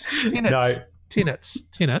 Tenets. No. Tenets.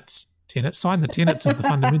 Sign the tenets of the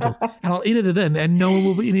fundamentals. And I'll edit it in and no one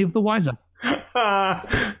will be any of the wiser.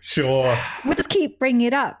 Sure. We'll just keep bringing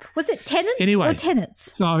it up. Was it tenants or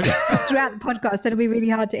tenants? So throughout the podcast, that'll be really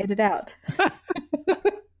hard to edit out.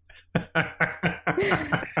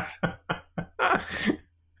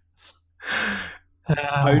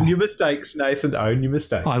 Own your mistakes, Nathan. Own your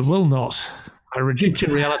mistakes. I will not. I reject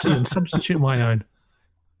your reality and substitute my own.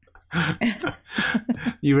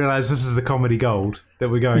 You realise this is the comedy gold that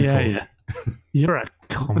we're going for. Yeah. You're a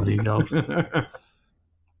comedy gold.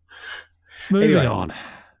 Moving on.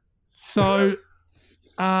 So,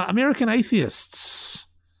 American Atheists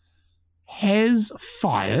has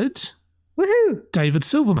fired David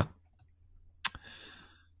Silverman.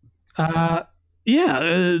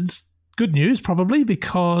 Good news probably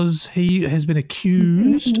because he has been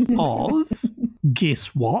accused of, guess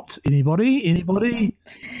what? Anybody?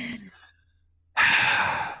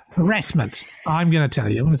 Harassment. I'm going to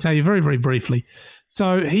tell you very, very briefly.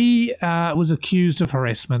 So he was accused of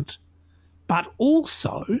harassment, but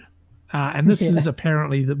also, and this is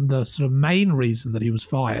apparently the sort of main reason that he was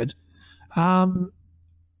fired,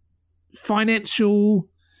 financial,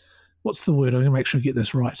 what's the word? I'm going to make sure I get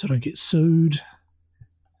this right so I don't get sued.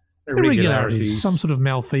 Irregularities, some sort of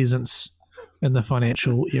malfeasance in the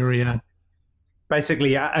financial area.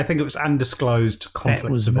 Basically, I think it was undisclosed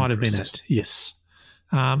conflicts of interest. Might have been it, yes.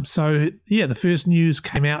 The first news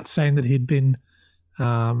came out saying that he'd been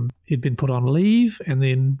put on leave, and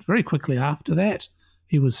then very quickly after that,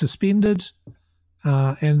 he was suspended,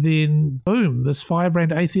 and then boom, this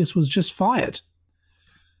firebrand atheist was just fired.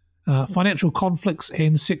 Financial conflicts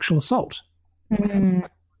and sexual assault. Mm.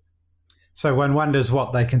 So one wonders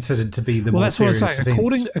what they considered to be the more serious that's what I'm saying.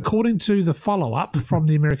 offence. According to the follow-up from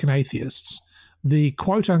the American Atheists, the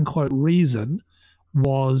quote-unquote reason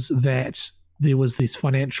was that there was these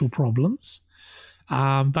financial problems,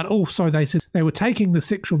 but also they said they were taking the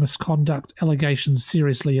sexual misconduct allegations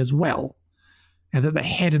seriously as well, and that they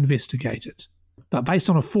had investigated. But based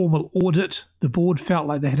on a formal audit, the board felt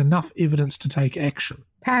like they had enough evidence to take action.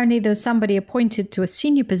 Apparently, there was somebody appointed to a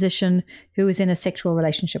senior position who was in a sexual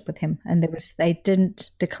relationship with him, and they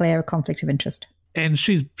didn't declare a conflict of interest. And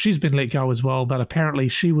she's been let go as well, but apparently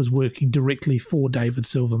she was working directly for David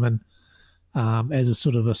Silverman as a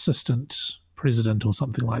sort of assistant president or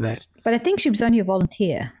something like that. But I think she was only a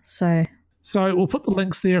volunteer, so we'll put the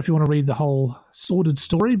links there if you want to read the whole sordid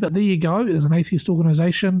story. But there you go. There's an atheist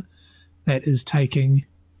organisation that is taking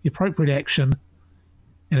the appropriate action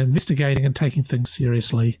and investigating and taking things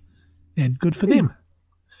seriously, and good for them.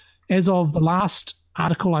 As of the last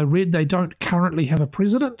article I read, they don't currently have a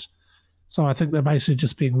president, so I think they're basically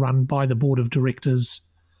just being run by the board of directors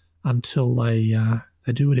until they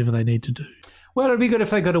do whatever they need to do. Well, it'd be good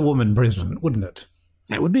if they got a woman president, wouldn't it?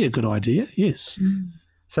 That would be a good idea, yes.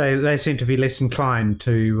 So they seem to be less inclined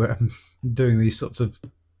to doing these sorts of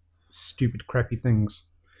stupid, crappy things.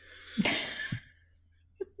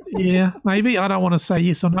 Yeah, maybe. I don't want to say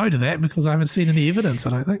yes or no to that because I haven't seen any evidence, I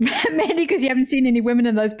don't think. Mainly because you haven't seen any women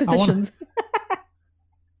in those positions.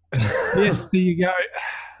 Yes, there you go.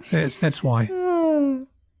 That's why.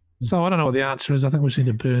 So I don't know what the answer is. I think we just need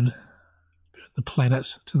to burn the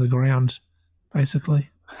planet to the ground, basically.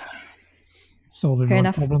 Solve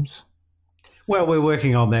everyone's problems. Well, we're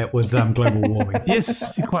working on that with global warming. Yes,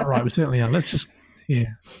 you're quite right. We certainly are.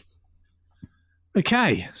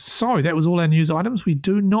 Okay, so that was all our news items. We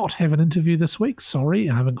do not have an interview this week. Sorry,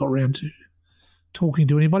 I haven't got around to talking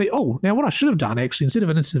to anybody. Oh, now what I should have done, actually, instead of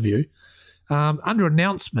an interview, under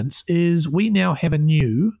announcements, is we now have a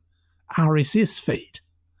new RSS feed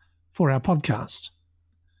for our podcast.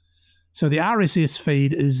 So the RSS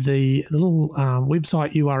feed is the little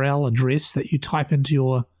website URL address that you type into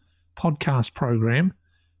your podcast program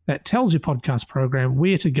that tells your podcast program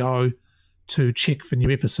where to go to check for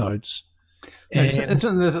new episodes.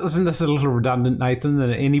 Isn't this a little redundant, Nathan, that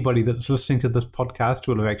anybody that's listening to this podcast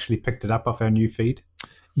will have actually picked it up off our new feed?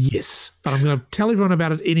 Yes, but I'm going to tell everyone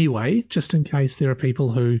about it anyway, just in case there are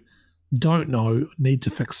people who don't know, need to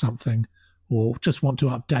fix something, or just want to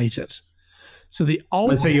update it. So the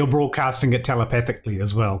old... So you're broadcasting it telepathically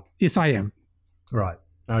as well? Yes, I am. Right.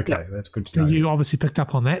 Okay, Yep. that's good to know. You obviously picked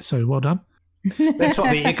up on that, so well done. That's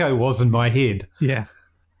what the echo was in my head. Yeah,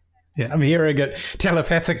 I'm hearing it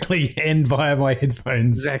telepathically and via my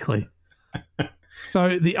headphones. exactly.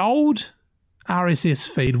 So the old RSS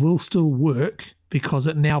feed will still work because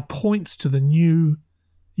it now points to the new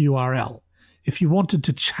URL. If you wanted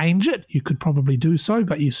to change it, you could probably do so,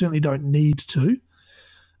 but you certainly don't need to.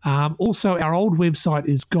 Also, our old website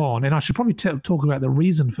is gone, and I should probably talk about the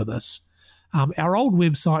reason for this. Our old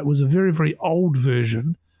website was a very, very old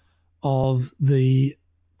version of the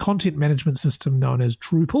content management system known as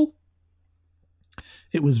Drupal.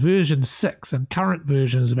 It was version 6, and current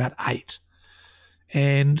version is about 8.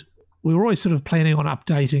 And we were always sort of planning on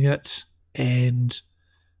updating it and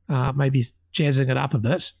maybe jazzing it up a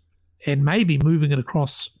bit and maybe moving it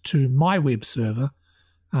across to my web server.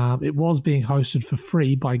 It was being hosted for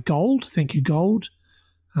free by Gold. Thank you, Gold,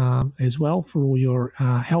 as well, for all your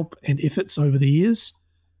help and efforts over the years,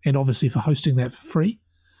 and obviously for hosting that for free.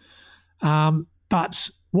 But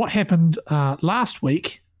what happened last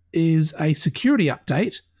week is a security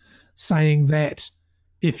update saying that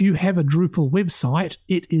if you have a Drupal website,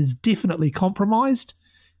 it is definitely compromised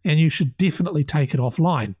and you should definitely take it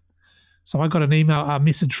offline. So I got a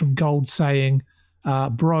message from Gold saying,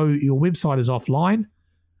 bro, your website is offline.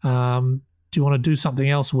 Do you want to do something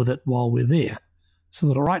else with it while we're there? So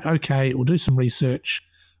that, all right, okay, we'll do some research.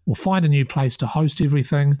 We'll find a new place to host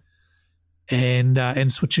everything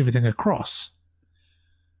and switch everything across.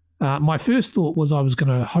 My first thought was I was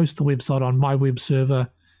going to host the website on my web server,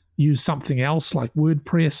 use something else like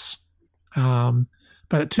WordPress.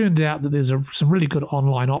 But it turned out that there's some really good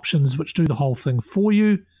online options which do the whole thing for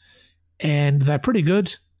you, and they're pretty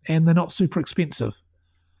good and they're not super expensive.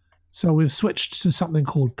 So we've switched to something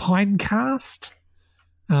called Pinecast,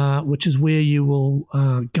 which is where you will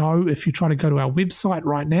go if you try to go to our website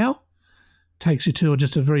right now. It takes you to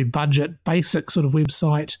just a very budget, basic sort of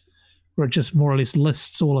website where it just more or less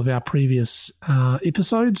lists all of our previous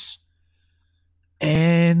episodes.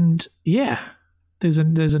 And yeah, there's a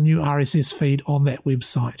new RSS feed on that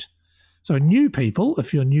website. So new people,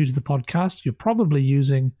 if you're new to the podcast, you're probably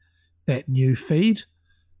using that new feed,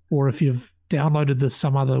 or if you've downloaded this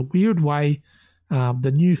some other weird way,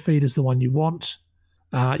 the new feed is the one you want.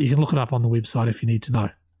 You can look it up on the website if you need to know.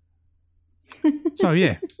 So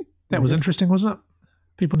yeah, that was interesting, wasn't it?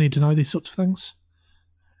 People need to know these sorts of things.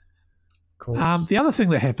 Of course. The other thing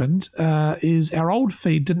that happened is our old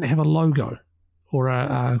feed didn't have a logo or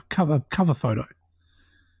a cover photo.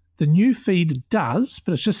 The new feed does,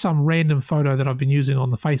 but it's just some random photo that I've been using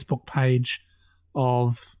on the Facebook page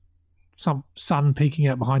of some sun peeking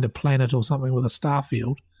out behind a planet or something with a star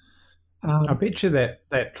field. I bet you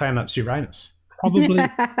that planet's Uranus. Probably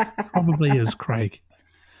is, Craig.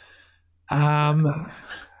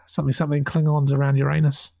 Something Klingons around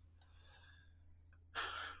Uranus.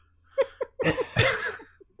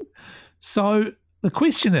 So the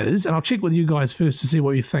question is, and I'll check with you guys first to see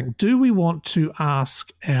what you think, do we want to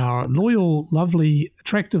ask our loyal, lovely,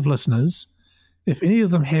 attractive listeners if any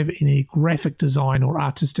of them have any graphic design or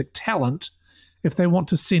artistic talent, if they want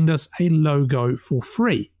to send us a logo for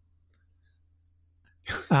free?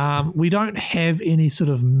 We don't have any sort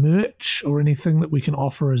of merch or anything that we can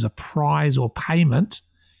offer as a prize or payment.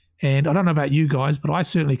 And I don't know about you guys, but I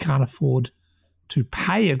certainly can't afford to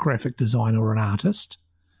pay a graphic designer or an artist.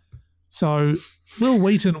 So Will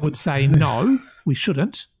Wheaton would say, no, we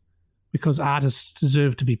shouldn't, because artists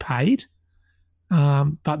deserve to be paid.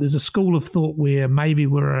 But there's a school of thought where maybe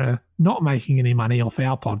we're not making any money off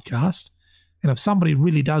our podcast. And if somebody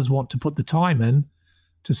really does want to put the time in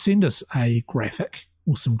to send us a graphic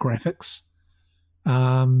or some graphics,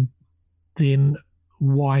 then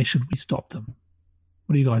why should we stop them?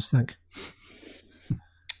 What do you guys think?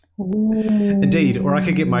 Indeed, or I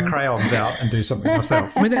could get my crayons out and do something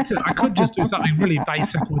myself. I mean, that's it. I could just do something really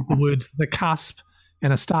basic with the word the cusp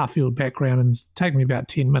and a starfield background and take me about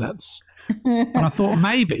 10 minutes. But I thought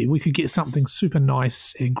maybe we could get something super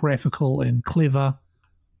nice and graphical and clever.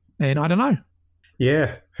 And I don't know.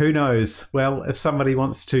 Yeah, who knows? Well, if somebody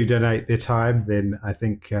wants to donate their time, then I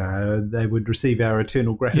think they would receive our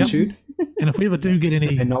eternal gratitude. Yep. And if we ever do get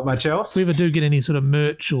any, and not much else, if we ever do get any sort of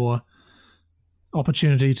merch or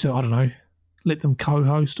opportunity to, I don't know, let them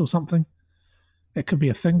co-host or something, that could be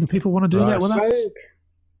a thing. Do people want to do that with us?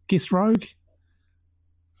 Guest rogue?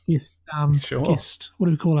 Guest, sure. Guest, what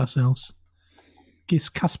do we call ourselves?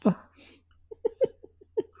 Guest cusper?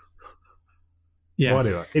 Yeah.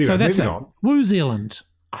 Whatever. Anyway, so that's it. on. New Zealand.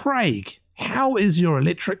 Craig, how is your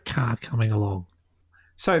electric car coming along?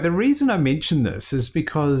 So the reason I mention this is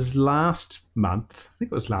because last month, I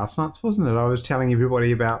think it was last month, wasn't it? I was telling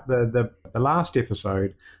everybody about the last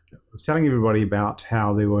episode. I was telling everybody about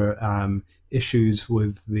how there were issues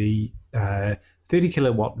with the 30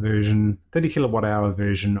 kilowatt hour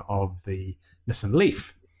version of the Nissan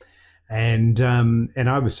Leaf, and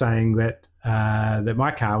I was saying that that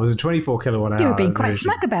my car was a 24 kilowatt hour. You were being quite version.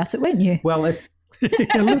 smug about it, weren't you? Well, A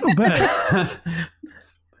little bit.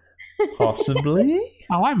 Possibly.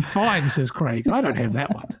 Oh, I'm fine, says Craig. I don't have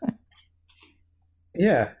that one.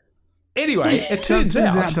 yeah. Anyway, it turns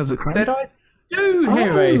out does it, Craig? that I do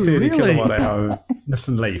have a 30 really? kilowatt hour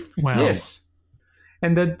Nissan Leaf. Wow. Yes.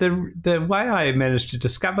 And the way I managed to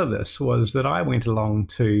discover this was that I went along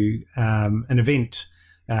to an event,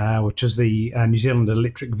 which is the New Zealand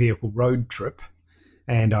Electric Vehicle Road Trip,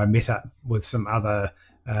 and I met up with some other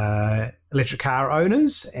electric car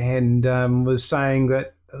owners and was saying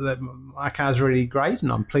that my car's really great and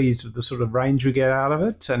I'm pleased with the sort of range we get out of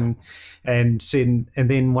it. And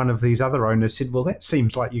then one of these other owners said, well, that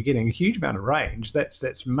seems like you're getting a huge amount of range.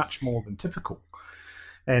 That's much more than typical.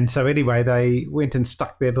 And so anyway, they went and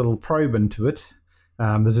stuck their little probe into it.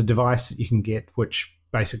 There's a device that you can get which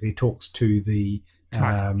basically talks to the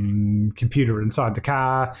computer inside the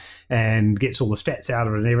car and gets all the stats out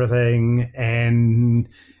of it and everything. And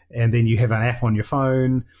then you have an app on your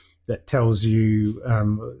phone that tells you,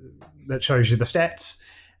 that shows you the stats.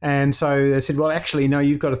 And so they said, well, actually, no,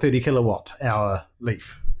 you've got a 30 kilowatt hour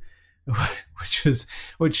Leaf, which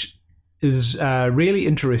is really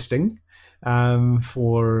interesting.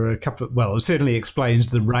 For a couple of, well, it certainly explains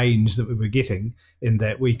the range that we were getting in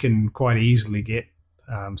that we can quite easily get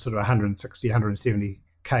sort of 160, 170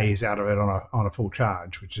 Ks out of it on a full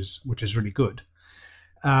charge, which is really good.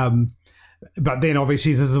 But then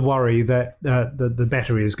obviously there's a worry that the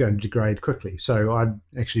battery is going to degrade quickly. So I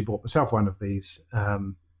actually bought myself one of these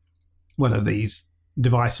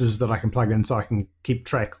devices that I can plug in so I can keep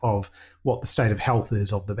track of what the state of health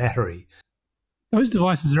is of the battery. Those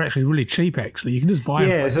devices are actually really cheap, actually. You can just buy them.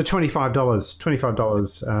 Yeah, it's $25.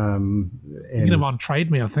 $25. You can get them on Trade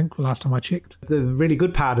Me, I think, last time I checked. The really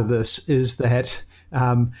good part of this is that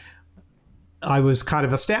I was kind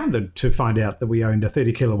of astounded to find out that we owned a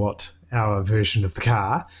 30 kilowatt hour version of the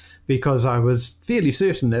car, because I was fairly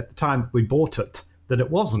certain at the time that we bought it that it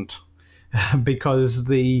wasn't, because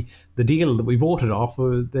the dealer that we bought it off,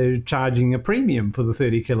 they're charging a premium for the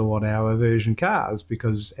 30 kilowatt hour version cars,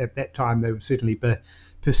 because at that time they were certainly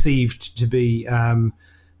perceived to be a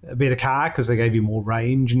better car because they gave you more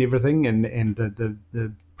range and everything, and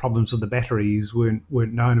the problems with the batteries weren't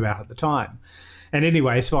known about at the time. And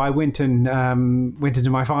anyway, so I went into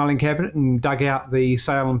my filing cabinet and dug out the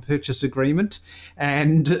sale and purchase agreement,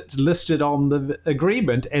 and it's listed on the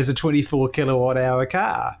agreement as a 24 kilowatt hour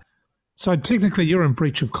car. So technically you're in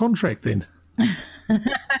breach of contract then.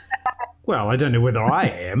 Well, I don't know whether I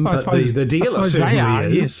am, I but suppose- the dealer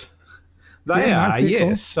certainly is. They Yeah, are, okay,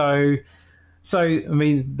 yes. cool. So I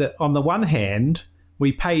mean, on the one hand,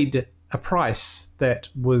 we paid a price that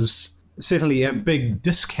was certainly a big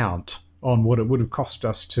discount on what it would have cost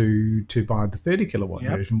us to buy the 30 kilowatt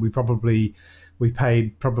version. We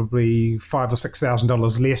paid probably $5,000 or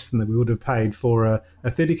 $6,000 less than we would have paid for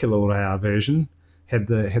a 30 kilowatt hour version had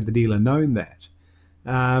the dealer known that.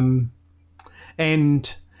 And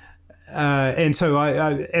so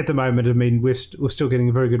I at the moment, I mean, we're still getting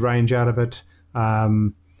a very good range out of it.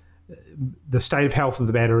 The state of health of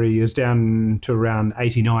the battery is down to around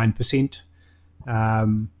 89%,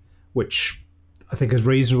 which I think is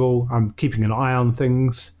reasonable. I'm keeping an eye on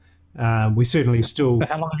things. We certainly still...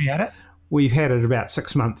 How long have you had it? We've had it about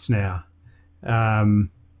 6 months now. And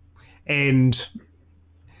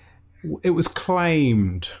it was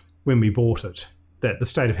claimed when we bought it that the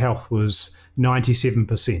state of health was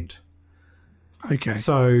 97%. Okay.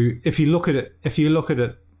 So if you look at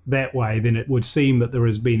it that way, then it would seem that there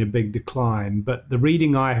has been a big decline. But the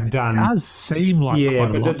reading I have done... It does seem like quite a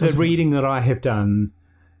lot, but the doesn't it? reading that I have done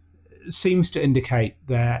seems to indicate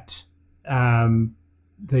that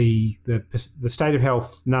the state of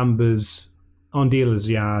health numbers on dealers'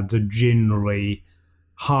 yards are generally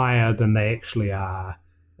higher than they actually are.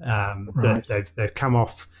 Right. They've come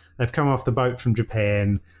off the boat from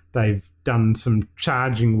Japan. They've done some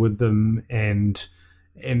charging with them, and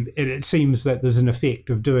it seems that there's an effect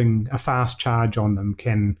of doing a fast charge on them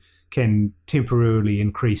can temporarily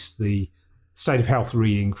increase the state of health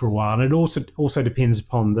reading for a while. And it also depends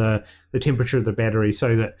upon the temperature of the battery,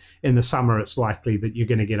 so that in the summer it's likely that you're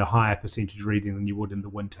going to get a higher percentage reading than you would in the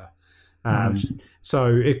winter.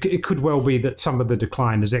 So it could well be that some of the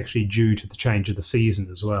decline is actually due to the change of the season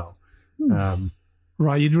as well.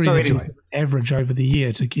 Right, you'd really So need to anyway. look at the average over the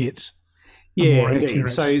year to get a Yeah, more indeed.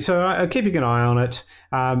 accurate. So I'm keeping an eye on it,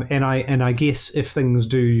 and I guess if things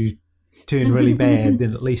do turn really bad,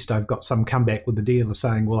 then at least I've got some comeback with the dealer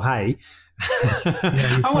saying, "Well, hey, you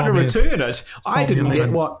I want to sold me return it. I sold me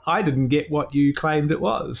a didn't get what you claimed it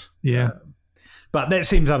was." Yeah. But that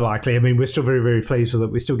seems unlikely. I mean, we're still very, very pleased with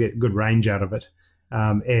it. We still get good range out of it.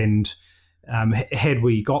 Had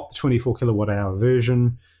we got the 24 kilowatt hour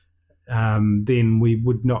version, then we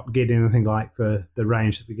would not get anything like the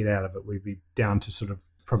range that we get out of it. We'd be down to sort of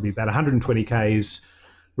probably about 120 k's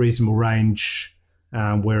reasonable range,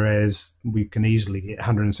 whereas we can easily get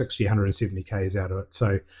 160, 170 k's out of it.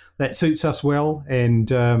 So that suits us well.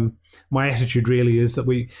 And my attitude really is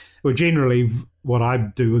that generally what I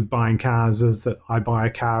do with buying cars is that I buy a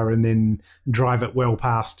car and then drive it well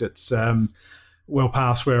past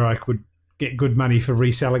where I could get good money for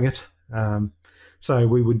reselling it. So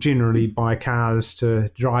we would generally buy cars to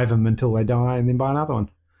drive them until they die and then buy another one.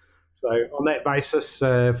 So on that basis,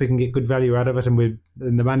 if we can get good value out of it, and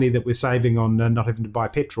the money that we're saving on not having to buy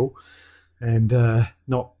petrol and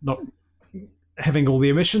not having all the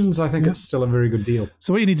emissions, I think it's still a very good deal.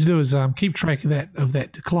 So what you need to do is keep track of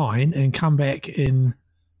that decline and come back in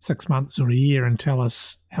 6 months or a year and tell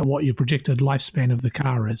us what your projected lifespan of the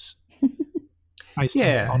car is. Based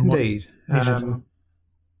on what indeed. you measured.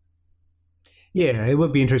 It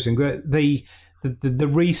would be interesting. The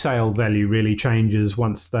resale value really changes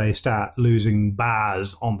once they start losing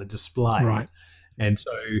bars on the display. Right. And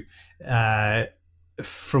so,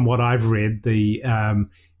 from what I've read,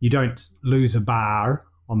 you don't lose a bar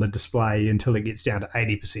on the display until it gets down to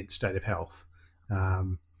 80% state of health.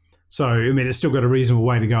 So, I mean, it's still got a reasonable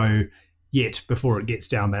way to go yet before it gets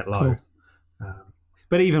down that low. Cool.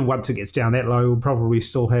 But even once it gets down that low, we'll probably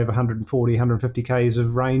still have 140, 150 k's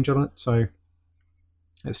of range on it. So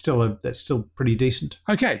that's still pretty decent.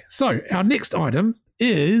 Okay, so our next item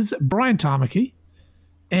is Brian Tamaki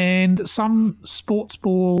and some sports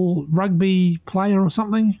ball rugby player or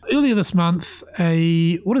something. Earlier this month,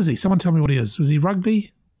 what is he? Someone tell me what he is. Was he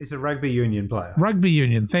rugby? He's a rugby union player. Rugby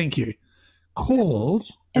union, thank you. Called...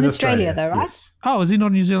 In Australia, though, right? Yes. Oh, is he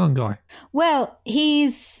not a New Zealand guy? Well,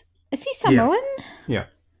 is he Samoan? Yeah.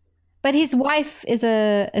 But his wife is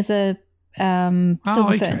a silver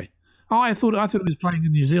fin. Oh, I thought he was playing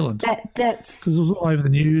in New Zealand. That's because it was all over the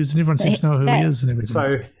news and everyone seems to know who he is and everything.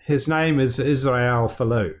 So his name is Israel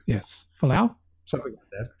Folau. Yes, Folau? Something like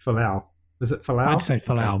that. Folau. Is it Folau? I'd say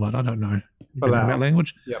Folau, but I don't know Folau. about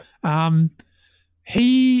language. Yep.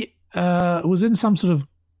 He was in some sort of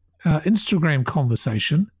Instagram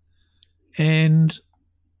conversation, and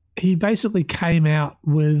he basically came out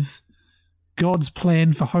with God's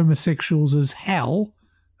plan for homosexuals is hell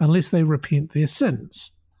unless they repent their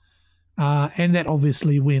sins. And that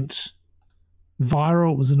obviously went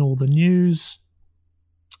viral. It was in all the news.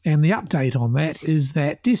 And the update on that is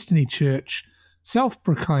that Destiny Church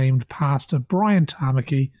self-proclaimed pastor Brian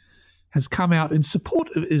Tamaki has come out in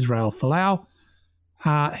support of Israel Folau,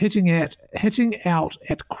 hitting out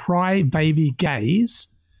at crybaby gays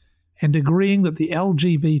and agreeing that the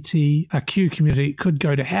LGBTQ community could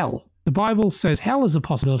go to hell. The Bible says hell is a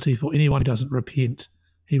possibility for anyone who doesn't repent,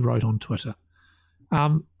 he wrote on Twitter.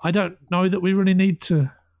 I don't know that we really need to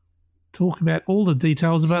talk about all the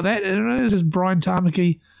details about that. It's just Brian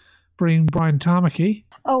Tamaki being Brian Tamaki.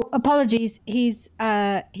 Oh, apologies. He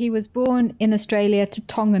was born in Australia to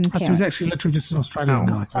Tongan parents. So he's actually literally just an Australian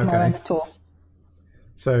guy. Samoan at all.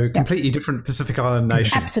 So completely different Pacific Island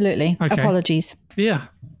nation. Absolutely. Okay. Apologies. Yeah.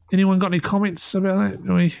 Anyone got any comments about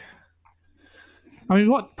that? I mean,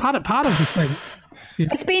 what part of the thing? Yeah.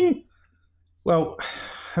 It's been. Well,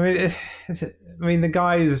 I mean, the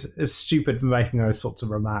guy is stupid for making those sorts of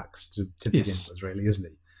remarks to begin with, really, isn't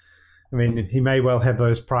he? I mean, he may well have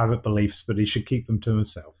those private beliefs, but he should keep them to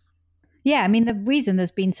himself. Yeah, I mean, the reason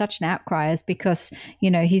there's been such an outcry is because,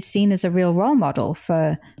 he's seen as a real role model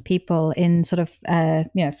for people in sort of,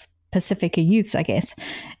 Pacifica youths, I guess,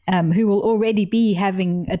 who will already be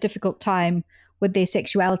having a difficult time with their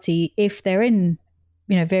sexuality if they're in,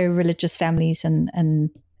 very religious families and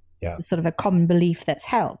sort of a common belief that's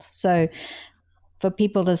held. So for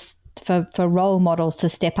people for role models to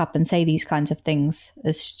step up and say these kinds of things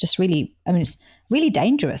is just really, it's really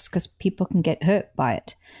dangerous because people can get hurt by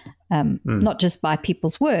it. Not just by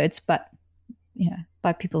people's words, but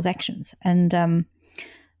by people's actions. And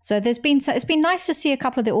so it's been nice to see a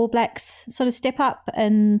couple of the All Blacks sort of step up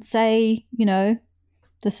and say,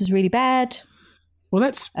 this is really bad. Well,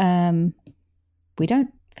 that's we don't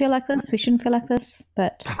feel like this. We shouldn't feel like this.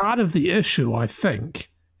 But part of the issue, I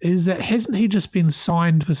think, is that hasn't he just been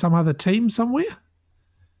signed for some other team somewhere?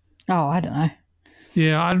 Oh, I don't know.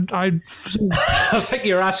 Yeah, I think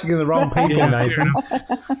you're asking the wrong people, Nathan.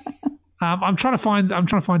 I'm trying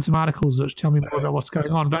to find some articles which tell me more about what's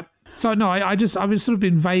going on. But so no, I've sort of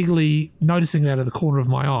been vaguely noticing that out of the corner of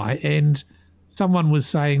my eye, and someone was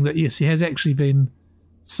saying that yes, he has actually been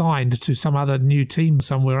signed to some other new team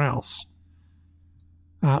somewhere else,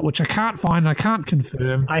 which I can't find. I can't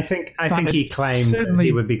confirm. I think he claimed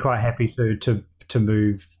he would be quite happy to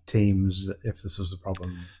move teams if this was a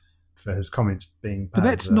problem. For his comments being, but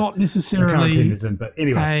that's not necessarily. But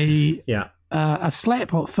anyway, a slap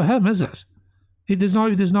for him, is it? There's no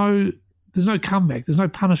comeback. There's no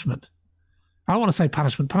punishment. I don't want to say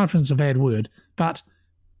punishment. Punishment's a bad word, but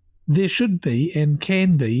there should be and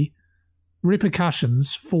can be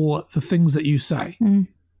repercussions for the things that you say.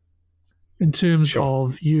 In terms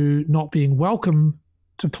of you not being welcome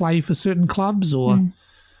to play for certain clubs or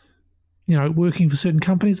working for certain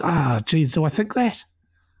companies. Geez, do I think that?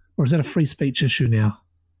 Or is that a free speech issue now?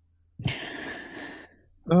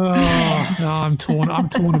 Oh, no, I'm torn. I'm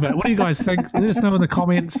torn about it. What do you guys think? Let us know in the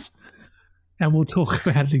comments, and we'll talk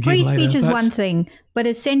about it again later. Free speech is one thing, but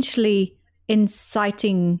essentially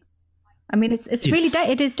inciting. I mean, it's really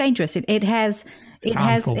it is dangerous. It is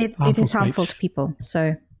harmful to people.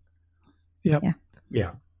 So, yeah.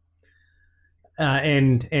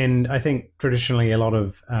 And I think traditionally a lot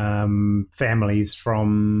of families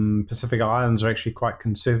from Pacific Islands are actually quite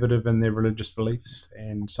conservative in their religious beliefs,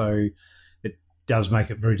 and so it does make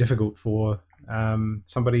it very difficult for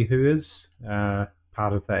somebody who is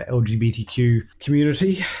part of the LGBTQ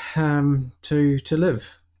community to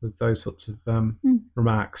live with those sorts of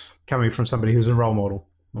remarks coming from somebody who's a role model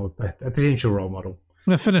or a potential role model.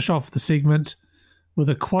 I'm going to finish off the segment with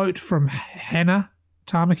a quote from Hannah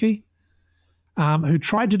Tamaki, who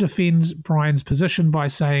tried to defend Brian's position by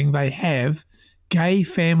saying they have gay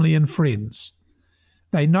family and friends.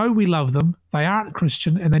 They know we love them, they aren't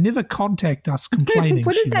Christian, and they never contact us complaining.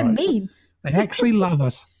 What does that mean? They actually love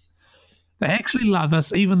us. They actually love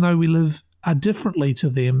us even though we live differently to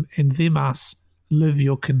them, and them us live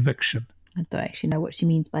your conviction. I don't actually know what she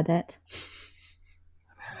means by that.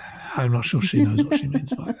 I'm not sure she knows what she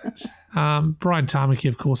means by that. Brian Tamaki,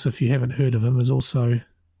 of course, if you haven't heard of him, is also...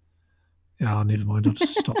 Oh, never mind. I'll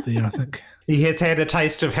just stop there, I think. He has had a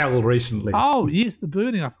taste of hell recently. Oh, yes, the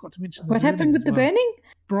burning. I forgot to mention what happened with the burning?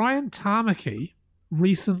 Brian Tamaki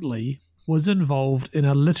recently was involved in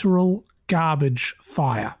a literal garbage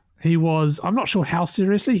fire. He was, I'm not sure how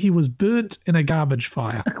seriously, he was burnt in a garbage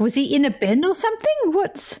fire. Was he in a bin or something?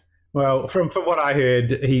 Well, from what I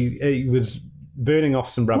heard, he was burning off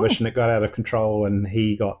some rubbish and it got out of control and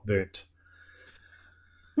he got burnt.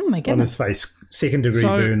 Oh my goodness. On his face, second-degree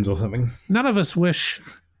burns or something. None of us wish...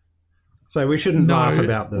 So we shouldn't laugh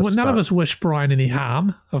about this. Well, none of us wish Brian any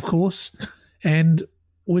harm, of course, and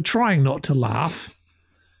we're trying not to laugh,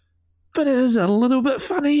 but it is a little bit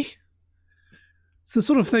funny. It's the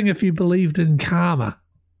sort of thing if you believed in karma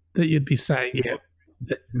that you'd be saying,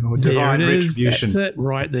 divine retribution. That's it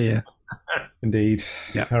right there. Indeed.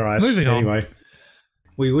 Yeah. All right. Moving on. Anyway,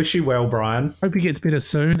 we wish you well, Brian. Hope he gets better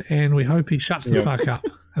soon, and we hope he shuts the fuck up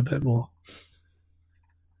a bit more.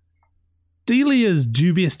 Delia's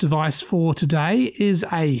dubious device for today is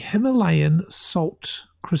a Himalayan salt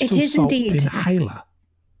crystal salt inhaler.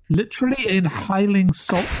 Literally inhaling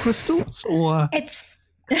salt crystals, or that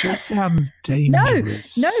sounds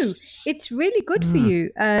dangerous. No, it's really good for you.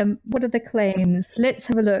 What are the claims? Let's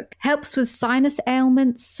have a look. Helps with sinus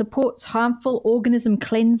ailments, supports harmful organism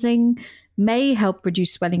cleansing, may help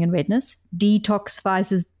reduce swelling and redness, detoxifies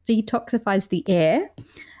the air,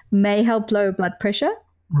 may help lower blood pressure.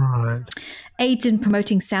 Right. Aids in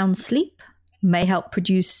promoting sound sleep, may help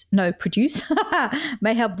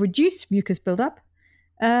may help reduce mucus buildup.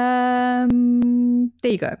 There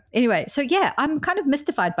you go. Anyway, so yeah, I'm kind of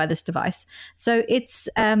mystified by this device. So it's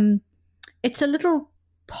a little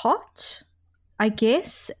pot, I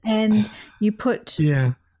guess, and you put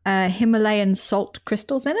Himalayan salt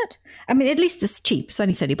crystals in it. I mean, at least it's cheap. It's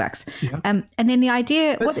only $30. Yeah. And then the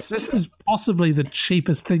idea... This is possibly the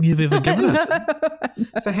cheapest thing you've ever given us.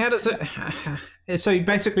 So how does it... So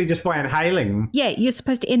basically just by inhaling... Yeah, you're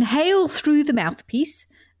supposed to inhale through the mouthpiece,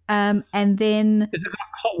 and then... Is it got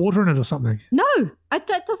hot water in it or something? No, it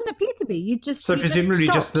doesn't appear to be. You just... So presumably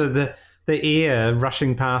just the air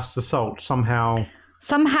rushing past the salt somehow...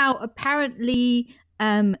 Somehow, apparently...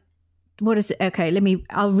 what is it? Okay,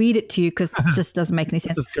 I'll read it to you because it just doesn't make any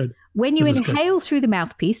sense. This is good. When you inhale through the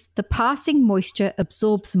mouthpiece, the passing moisture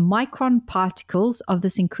absorbs micron particles of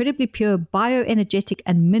this incredibly pure, bioenergetic,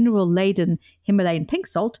 and mineral-laden Himalayan pink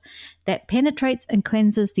salt that penetrates and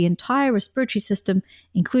cleanses the entire respiratory system,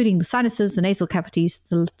 including the sinuses, the nasal cavities,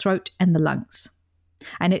 the throat, and the lungs.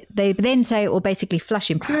 And they then say it will basically flush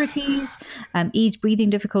impurities, ease breathing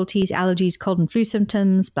difficulties, allergies, cold and flu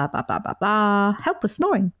symptoms, blah, blah, blah, blah, blah. Help with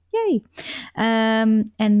snoring. Yay.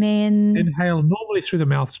 And then... Inhale normally through the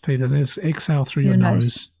mouth, Peter, and exhale through your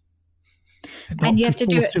nose. And you have to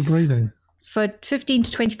do it your breathing. for 15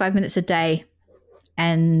 to 25 minutes a day.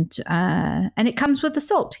 And it comes with the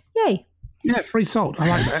salt. Yay. Yeah, free salt. I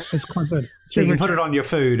like that. It's quite good. So you can put it on your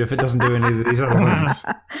food if it doesn't do any of these other things.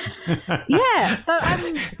 Yeah. So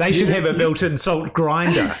they should have a built-in salt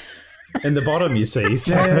grinder in the bottom, you see.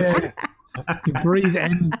 So You breathe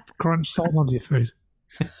and crunch salt onto your food.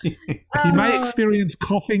 You may experience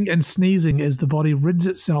coughing and sneezing as the body rids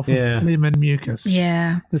itself of phlegm and mucus.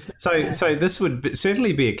 Yeah. So this would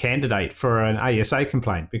certainly be a candidate for an ASA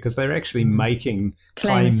complaint because they're actually making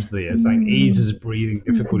claims there saying eases breathing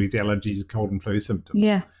difficulties, allergies, cold and flu symptoms.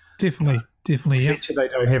 Yeah. Definitely. Yeah. They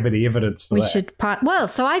don't have any evidence for that.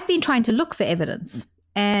 So I've been trying to look for evidence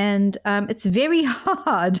and it's very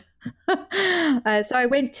hard. So I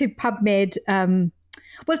went to PubMed.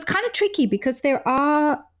 Well, it's kind of tricky because so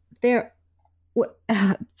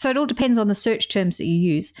it all depends on the search terms that you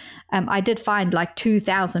use. I did find like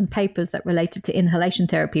 2,000 papers that related to inhalation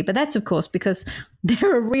therapy, but that's of course because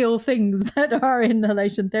there are real things that are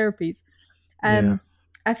inhalation therapies. I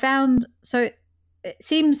found, so it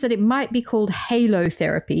seems that it might be called halo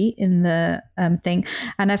therapy in the thing.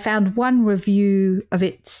 And I found one review of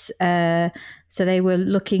it. So they were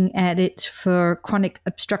looking at it for chronic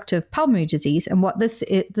obstructive pulmonary disease. And what this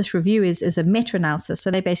review is a meta-analysis.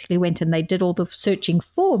 So they basically went and they did all the searching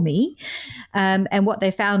for me. And what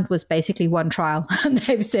they found was basically one trial. And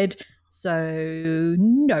they've said, so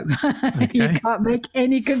no, you can't make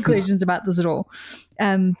any conclusions about this at all.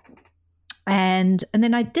 And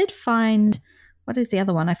then I did find... What is the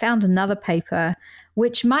other one? I found another paper,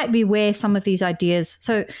 which might be where some of these ideas.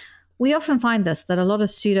 So we often find this, that a lot of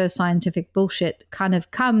pseudoscientific bullshit kind of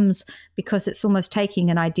comes because it's almost taking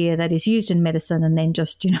an idea that is used in medicine and then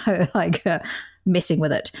just, messing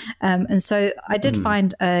with it. And so I did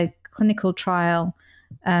find a clinical trial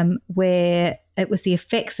where it was the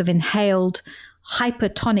effects of inhaled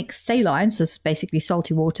hypertonic saline, so this is basically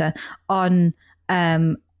salty water, on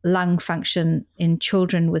lung function in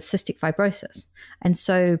children with cystic fibrosis. And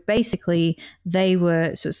so basically it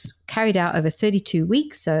was carried out over 32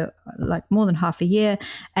 weeks, so like more than half a year,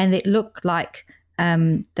 and it looked like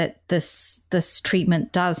that this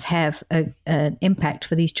treatment does have an impact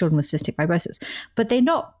for these children with cystic fibrosis, but they're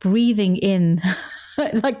not breathing in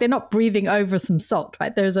like they're not breathing over some salt,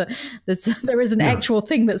 right? There is an actual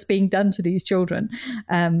thing that's being done to these children.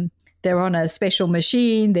 They're on a special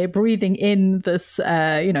machine. They're breathing in this,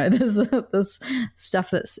 this stuff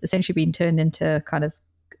that's essentially been turned into kind of,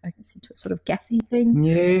 I guess, into a sort of gassy thing.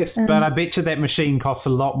 Yes, but I bet you that machine costs a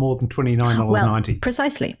lot more than $29.90. Well,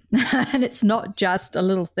 precisely. And it's not just a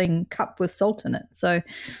little thing cupped with salt in it. So,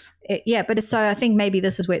 I think maybe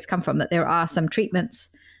this is where it's come from, that there are some treatments,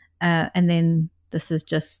 and then this is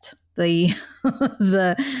just the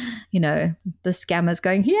scammers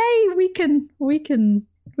going, yay, we can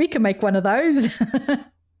make one of those.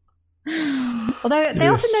 Although they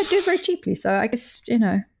often don't do it very cheaply. So I guess,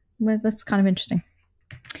 that's kind of interesting.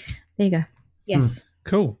 There you go. Yes.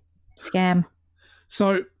 Cool. Scam.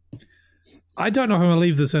 So I don't know if I'm going to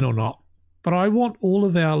leave this in or not, but I want all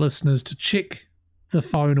of our listeners to check the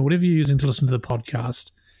phone or whatever you're using to listen to the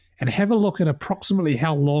podcast and have a look at approximately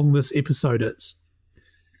how long this episode is.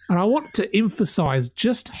 And I want to emphasize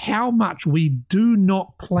just how much we do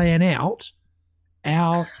not plan out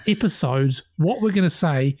our episodes, what we're going to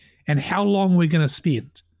say, and how long we're going to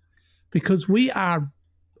spend. Because we are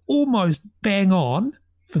almost bang on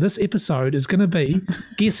for this episode is going to be,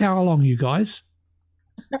 guess how long, you guys?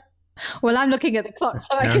 Well, I'm looking at the clock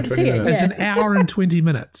so I can see it. It's an hour and 20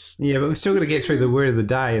 minutes. Yeah, but we're still going to get through the word of the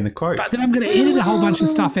day and the quote. But then I'm going to edit a whole bunch of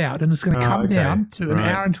stuff out, and it's going to come down to an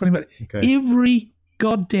hour and 20 minutes. Okay. Every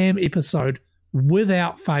goddamn episode,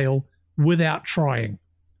 without fail, without trying.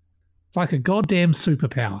 It's like a goddamn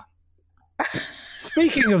superpower.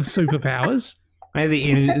 Speaking of superpowers... Maybe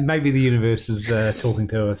the universe is talking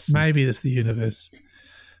to us. Maybe it's the universe.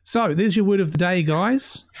 So, there's your word of the day,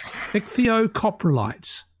 guys.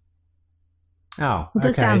 Ichthyocoprolite. Oh, well,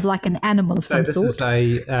 this sounds like an animal of some sort.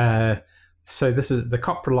 So this is the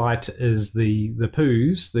coprolite is the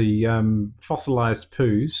poos, the fossilized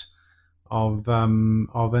poos of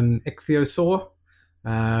an ichthyosaur,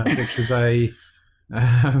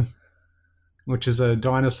 which is a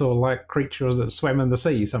dinosaur-like creature that swam in the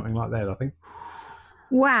sea, something like that, I think.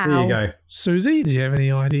 Wow. There you go. Susie, do you have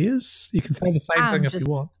any ideas? You can say the same thing if you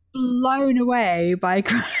want. Blown away by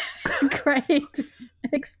Craig's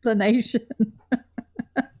explanation.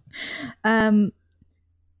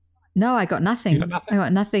 No, I got nothing. You got nothing? I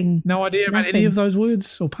got nothing. No idea about any of those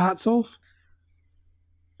words or parts of?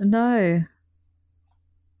 No.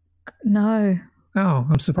 No. Oh,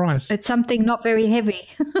 I'm surprised. It's something not very heavy.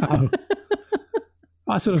 Oh.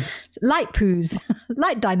 I sort of Light poos.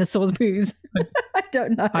 Light dinosaurs poos. I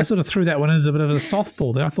don't know. I sort of threw that one in as a bit of a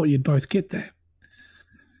softball there. I thought you'd both get that.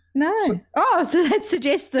 No. So that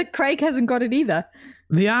suggests that Craig hasn't got it either.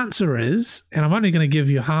 The answer is, and I'm only going to give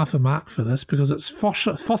you half a mark for this because it's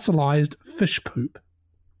fossilized fish poop.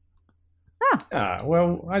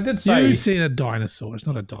 Well, I did say... You said a dinosaur. It's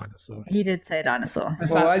not a dinosaur. He did say dinosaur.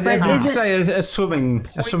 Well, I did say a swimming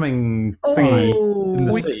thingy in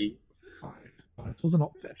the sea. Dinosaurs are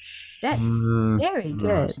not fish. That's very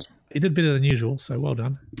good. He did better than usual, so well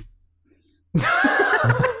done.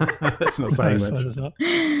 That's not saying much.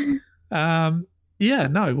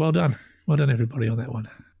 Well done. Well done, everybody, on that one.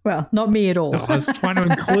 Well, not me at all. No, I was trying to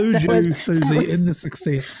include you, Susie, in the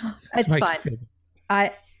success. It's fine.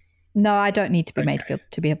 I don't need to be made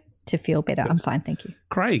to feel better. I'm fine, thank you.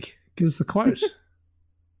 Craig, give us the quote.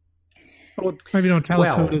 Or maybe not tell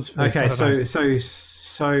us who it is first. Okay,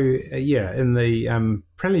 so in the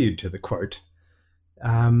prelude to the quote,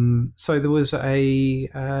 so there was a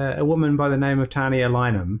woman by the name of Tania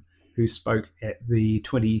Lynham who spoke at the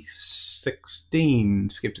 2016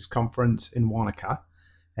 Skeptics Conference in Wanaka,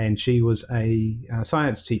 and she was a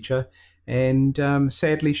science teacher, and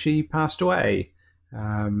sadly she passed away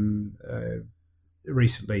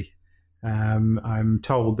recently. I'm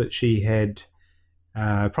told that she had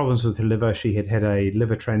problems with her liver. She had a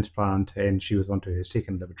liver transplant, and she was onto her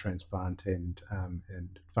second liver transplant, and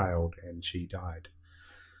failed, and she died.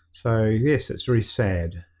 So yes, it's very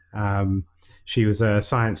sad. She was a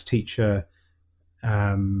science teacher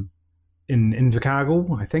in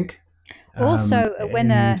Invercargill, I think. Also a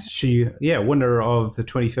winner. Winner of the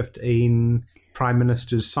 2015 Prime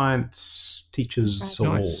Minister's Science Teachers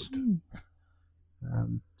Award. Nice.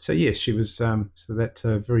 So yes, she was. So that's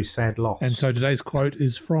a very sad loss. And so today's quote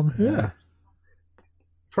is from her.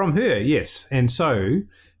 From her, yes. And so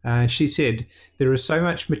she said, "There is so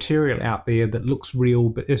much material out there that looks real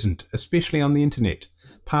but isn't, especially on the internet.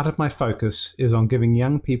 Part of my focus is on giving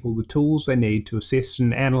young people the tools they need to assess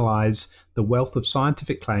and analyze the wealth of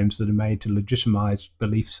scientific claims that are made to legitimize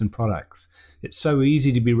beliefs and products. It's so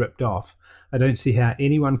easy to be ripped off. I don't see how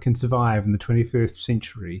anyone can survive in the 21st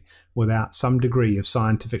century without some degree of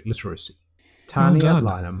scientific literacy." Tania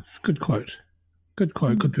Lynham. Good quote. Good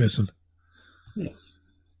quote. Good person. Yes.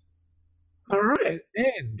 All right.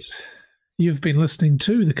 And you've been listening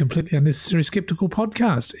to the Completely Unnecessary Skeptical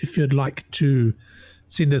podcast. If you'd like to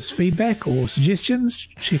send us feedback or suggestions,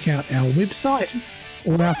 check out our website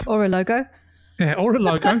or a logo. Yeah, or a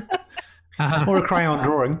logo. Or a crayon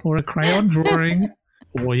drawing. Or a crayon drawing.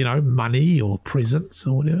 Or, money or presents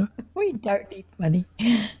or whatever. We don't need money.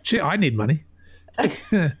 I need money.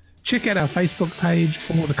 Check out our Facebook page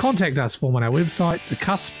or the Contact Us form on our website,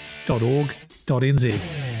 thecusp.org.nz.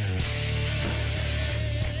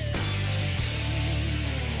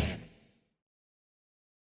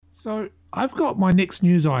 So I've got my next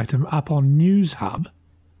news item up on News Hub,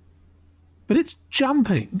 but it's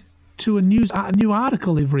jumping to a new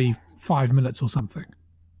article every 5 minutes or something.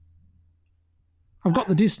 I've got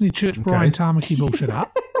the Destiny Church Brian Tamaki bullshit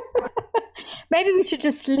up. Maybe we should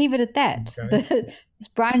just leave it at that. Okay. It's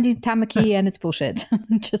Brian Tamaki and it's bullshit.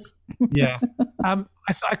 Yeah. I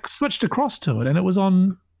switched across to it, and it was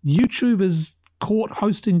on YouTube as caught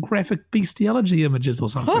hosting graphic bestiality images or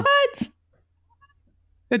something. What?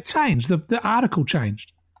 It changed. The article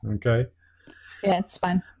changed. Okay. Yeah, it's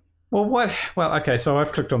fine. Well, what? Well, okay. So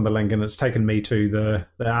I've clicked on the link and it's taken me to the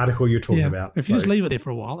article you're talking about. If you just leave it there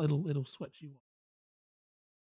for a while, it'll switch you.